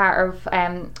important kind of part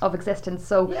of existence.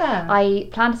 So I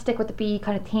plan to stick with the bee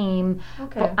kind of theme.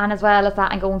 And as well as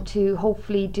that, I'm going to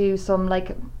hopefully do some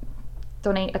like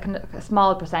donate a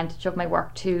small percentage of my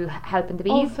work to helping the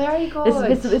bees. Oh, very good.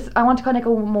 This, I want to kind of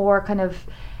go more kind of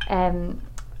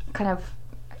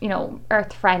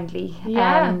earth friendly. Good.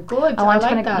 I want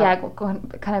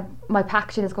to kind of my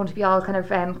packaging is going to be all kind of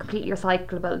completely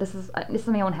recyclable. This is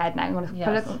in my own head now. I'm going to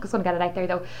get it out there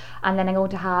though, and then I'm going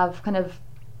to have kind of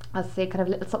as I say, kind of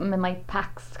little something in my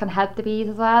packs to kind of help the bees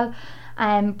as well.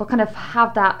 But kind of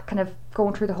have that kind of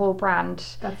going through the whole brand.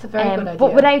 That's a very good idea.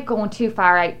 But without going too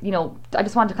far out, I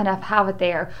just want to kind of have it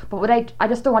there. But I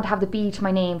just don't want to have the bee to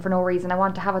my name for no reason. I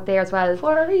want to have it there as well.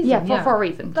 For a reason. Yeah, for a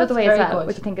reason. That's the way very as well, good.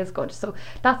 which I think is good. So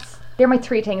they're my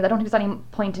 3 things. I don't think there's any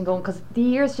point in going, because the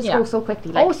years just go so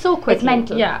quickly. Like, so quickly. It's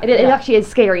mental. Yeah. It actually is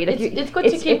scary. Like, it's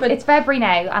good to keep it. It's February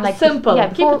now, and like simple.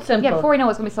 Keep it simple. Yeah, before you know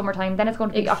it's going to be summertime, then it's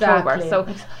going to be October. So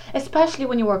especially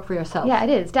when you work for yourself. Yeah, it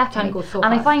is definitely. Time goes so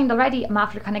and fast. I find already I'm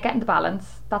after kind of getting the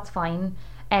balance. That's fine.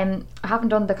 I haven't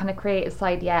done the kind of creative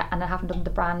side yet, and I haven't done the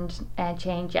brand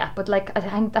change yet. But like I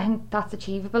think that's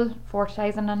achievable for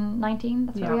 2019.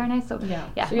 That's where we are now. So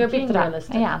yeah. So you're being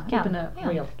realistic. Keeping it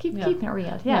real. Keeping it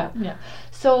real. Yeah.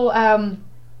 So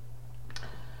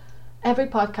every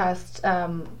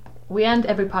podcast, we end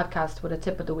every podcast with a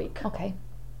tip of the week. Okay.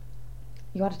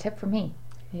 You want a tip from me?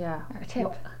 Yeah. Or a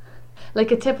tip.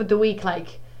 Like a tip of the week.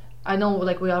 Like I know,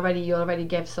 like you already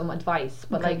gave some advice,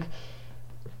 but like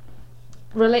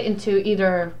relating to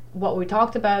either what we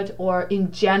talked about or in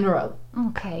general.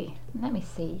 Okay, let me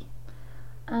see.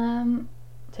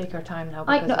 Take our time now.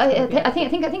 I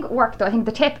think it worked though. I think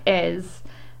the tip is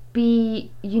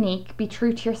be unique, be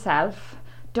true to yourself.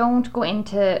 Don't go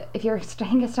into, if you're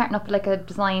starting up like a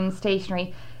design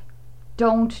stationery,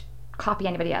 don't copy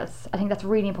anybody else. I think that's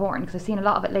really important, because I've seen a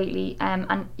lot of it lately,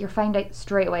 and you're found out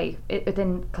straight away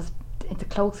because it's a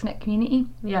close-knit community.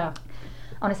 Yeah.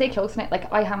 When I say close-knit,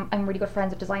 like I'm really good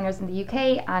friends with designers in the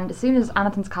UK, and as soon as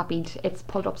anything's copied, it's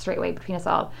pulled up straight away between us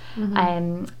all. So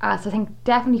I think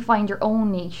definitely find your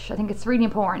own niche. I think it's really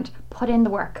important. Put in the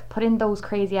work, put in those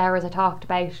crazy hours I talked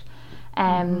about,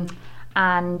 and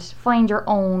find your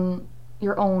own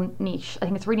niche. I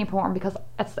think it's really important, because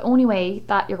it's the only way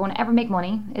that you're going to ever make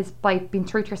money is by being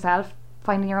true to yourself,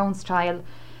 finding your own style.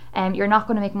 You're not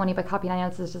going to make money by copying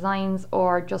anyone else's designs,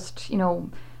 or just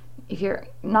if you're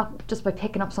not just by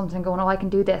picking up something and going, oh, I can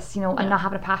do this, and not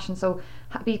having a passion. So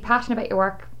be passionate about your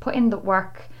work, put in the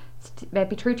work,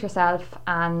 be true to yourself,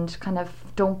 and kind of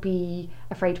don't be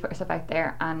afraid to put yourself out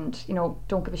there, and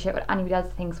don't give a shit what anybody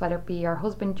else thinks, whether it be your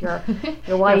husband, your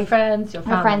wife, your friends, your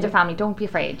family. Don't be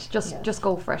afraid. Just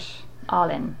go for it, all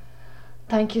in.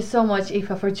 Thank you so much,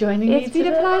 Aoife, for joining me. It's been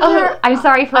a pleasure. I'm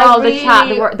sorry for all the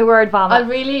chat, the word vomit. I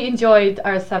really enjoyed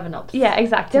our 7-Ups. Yeah,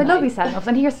 exactly. They're lovely 7-Ups,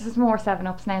 and here's some more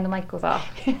 7-Ups now, and the mic goes off.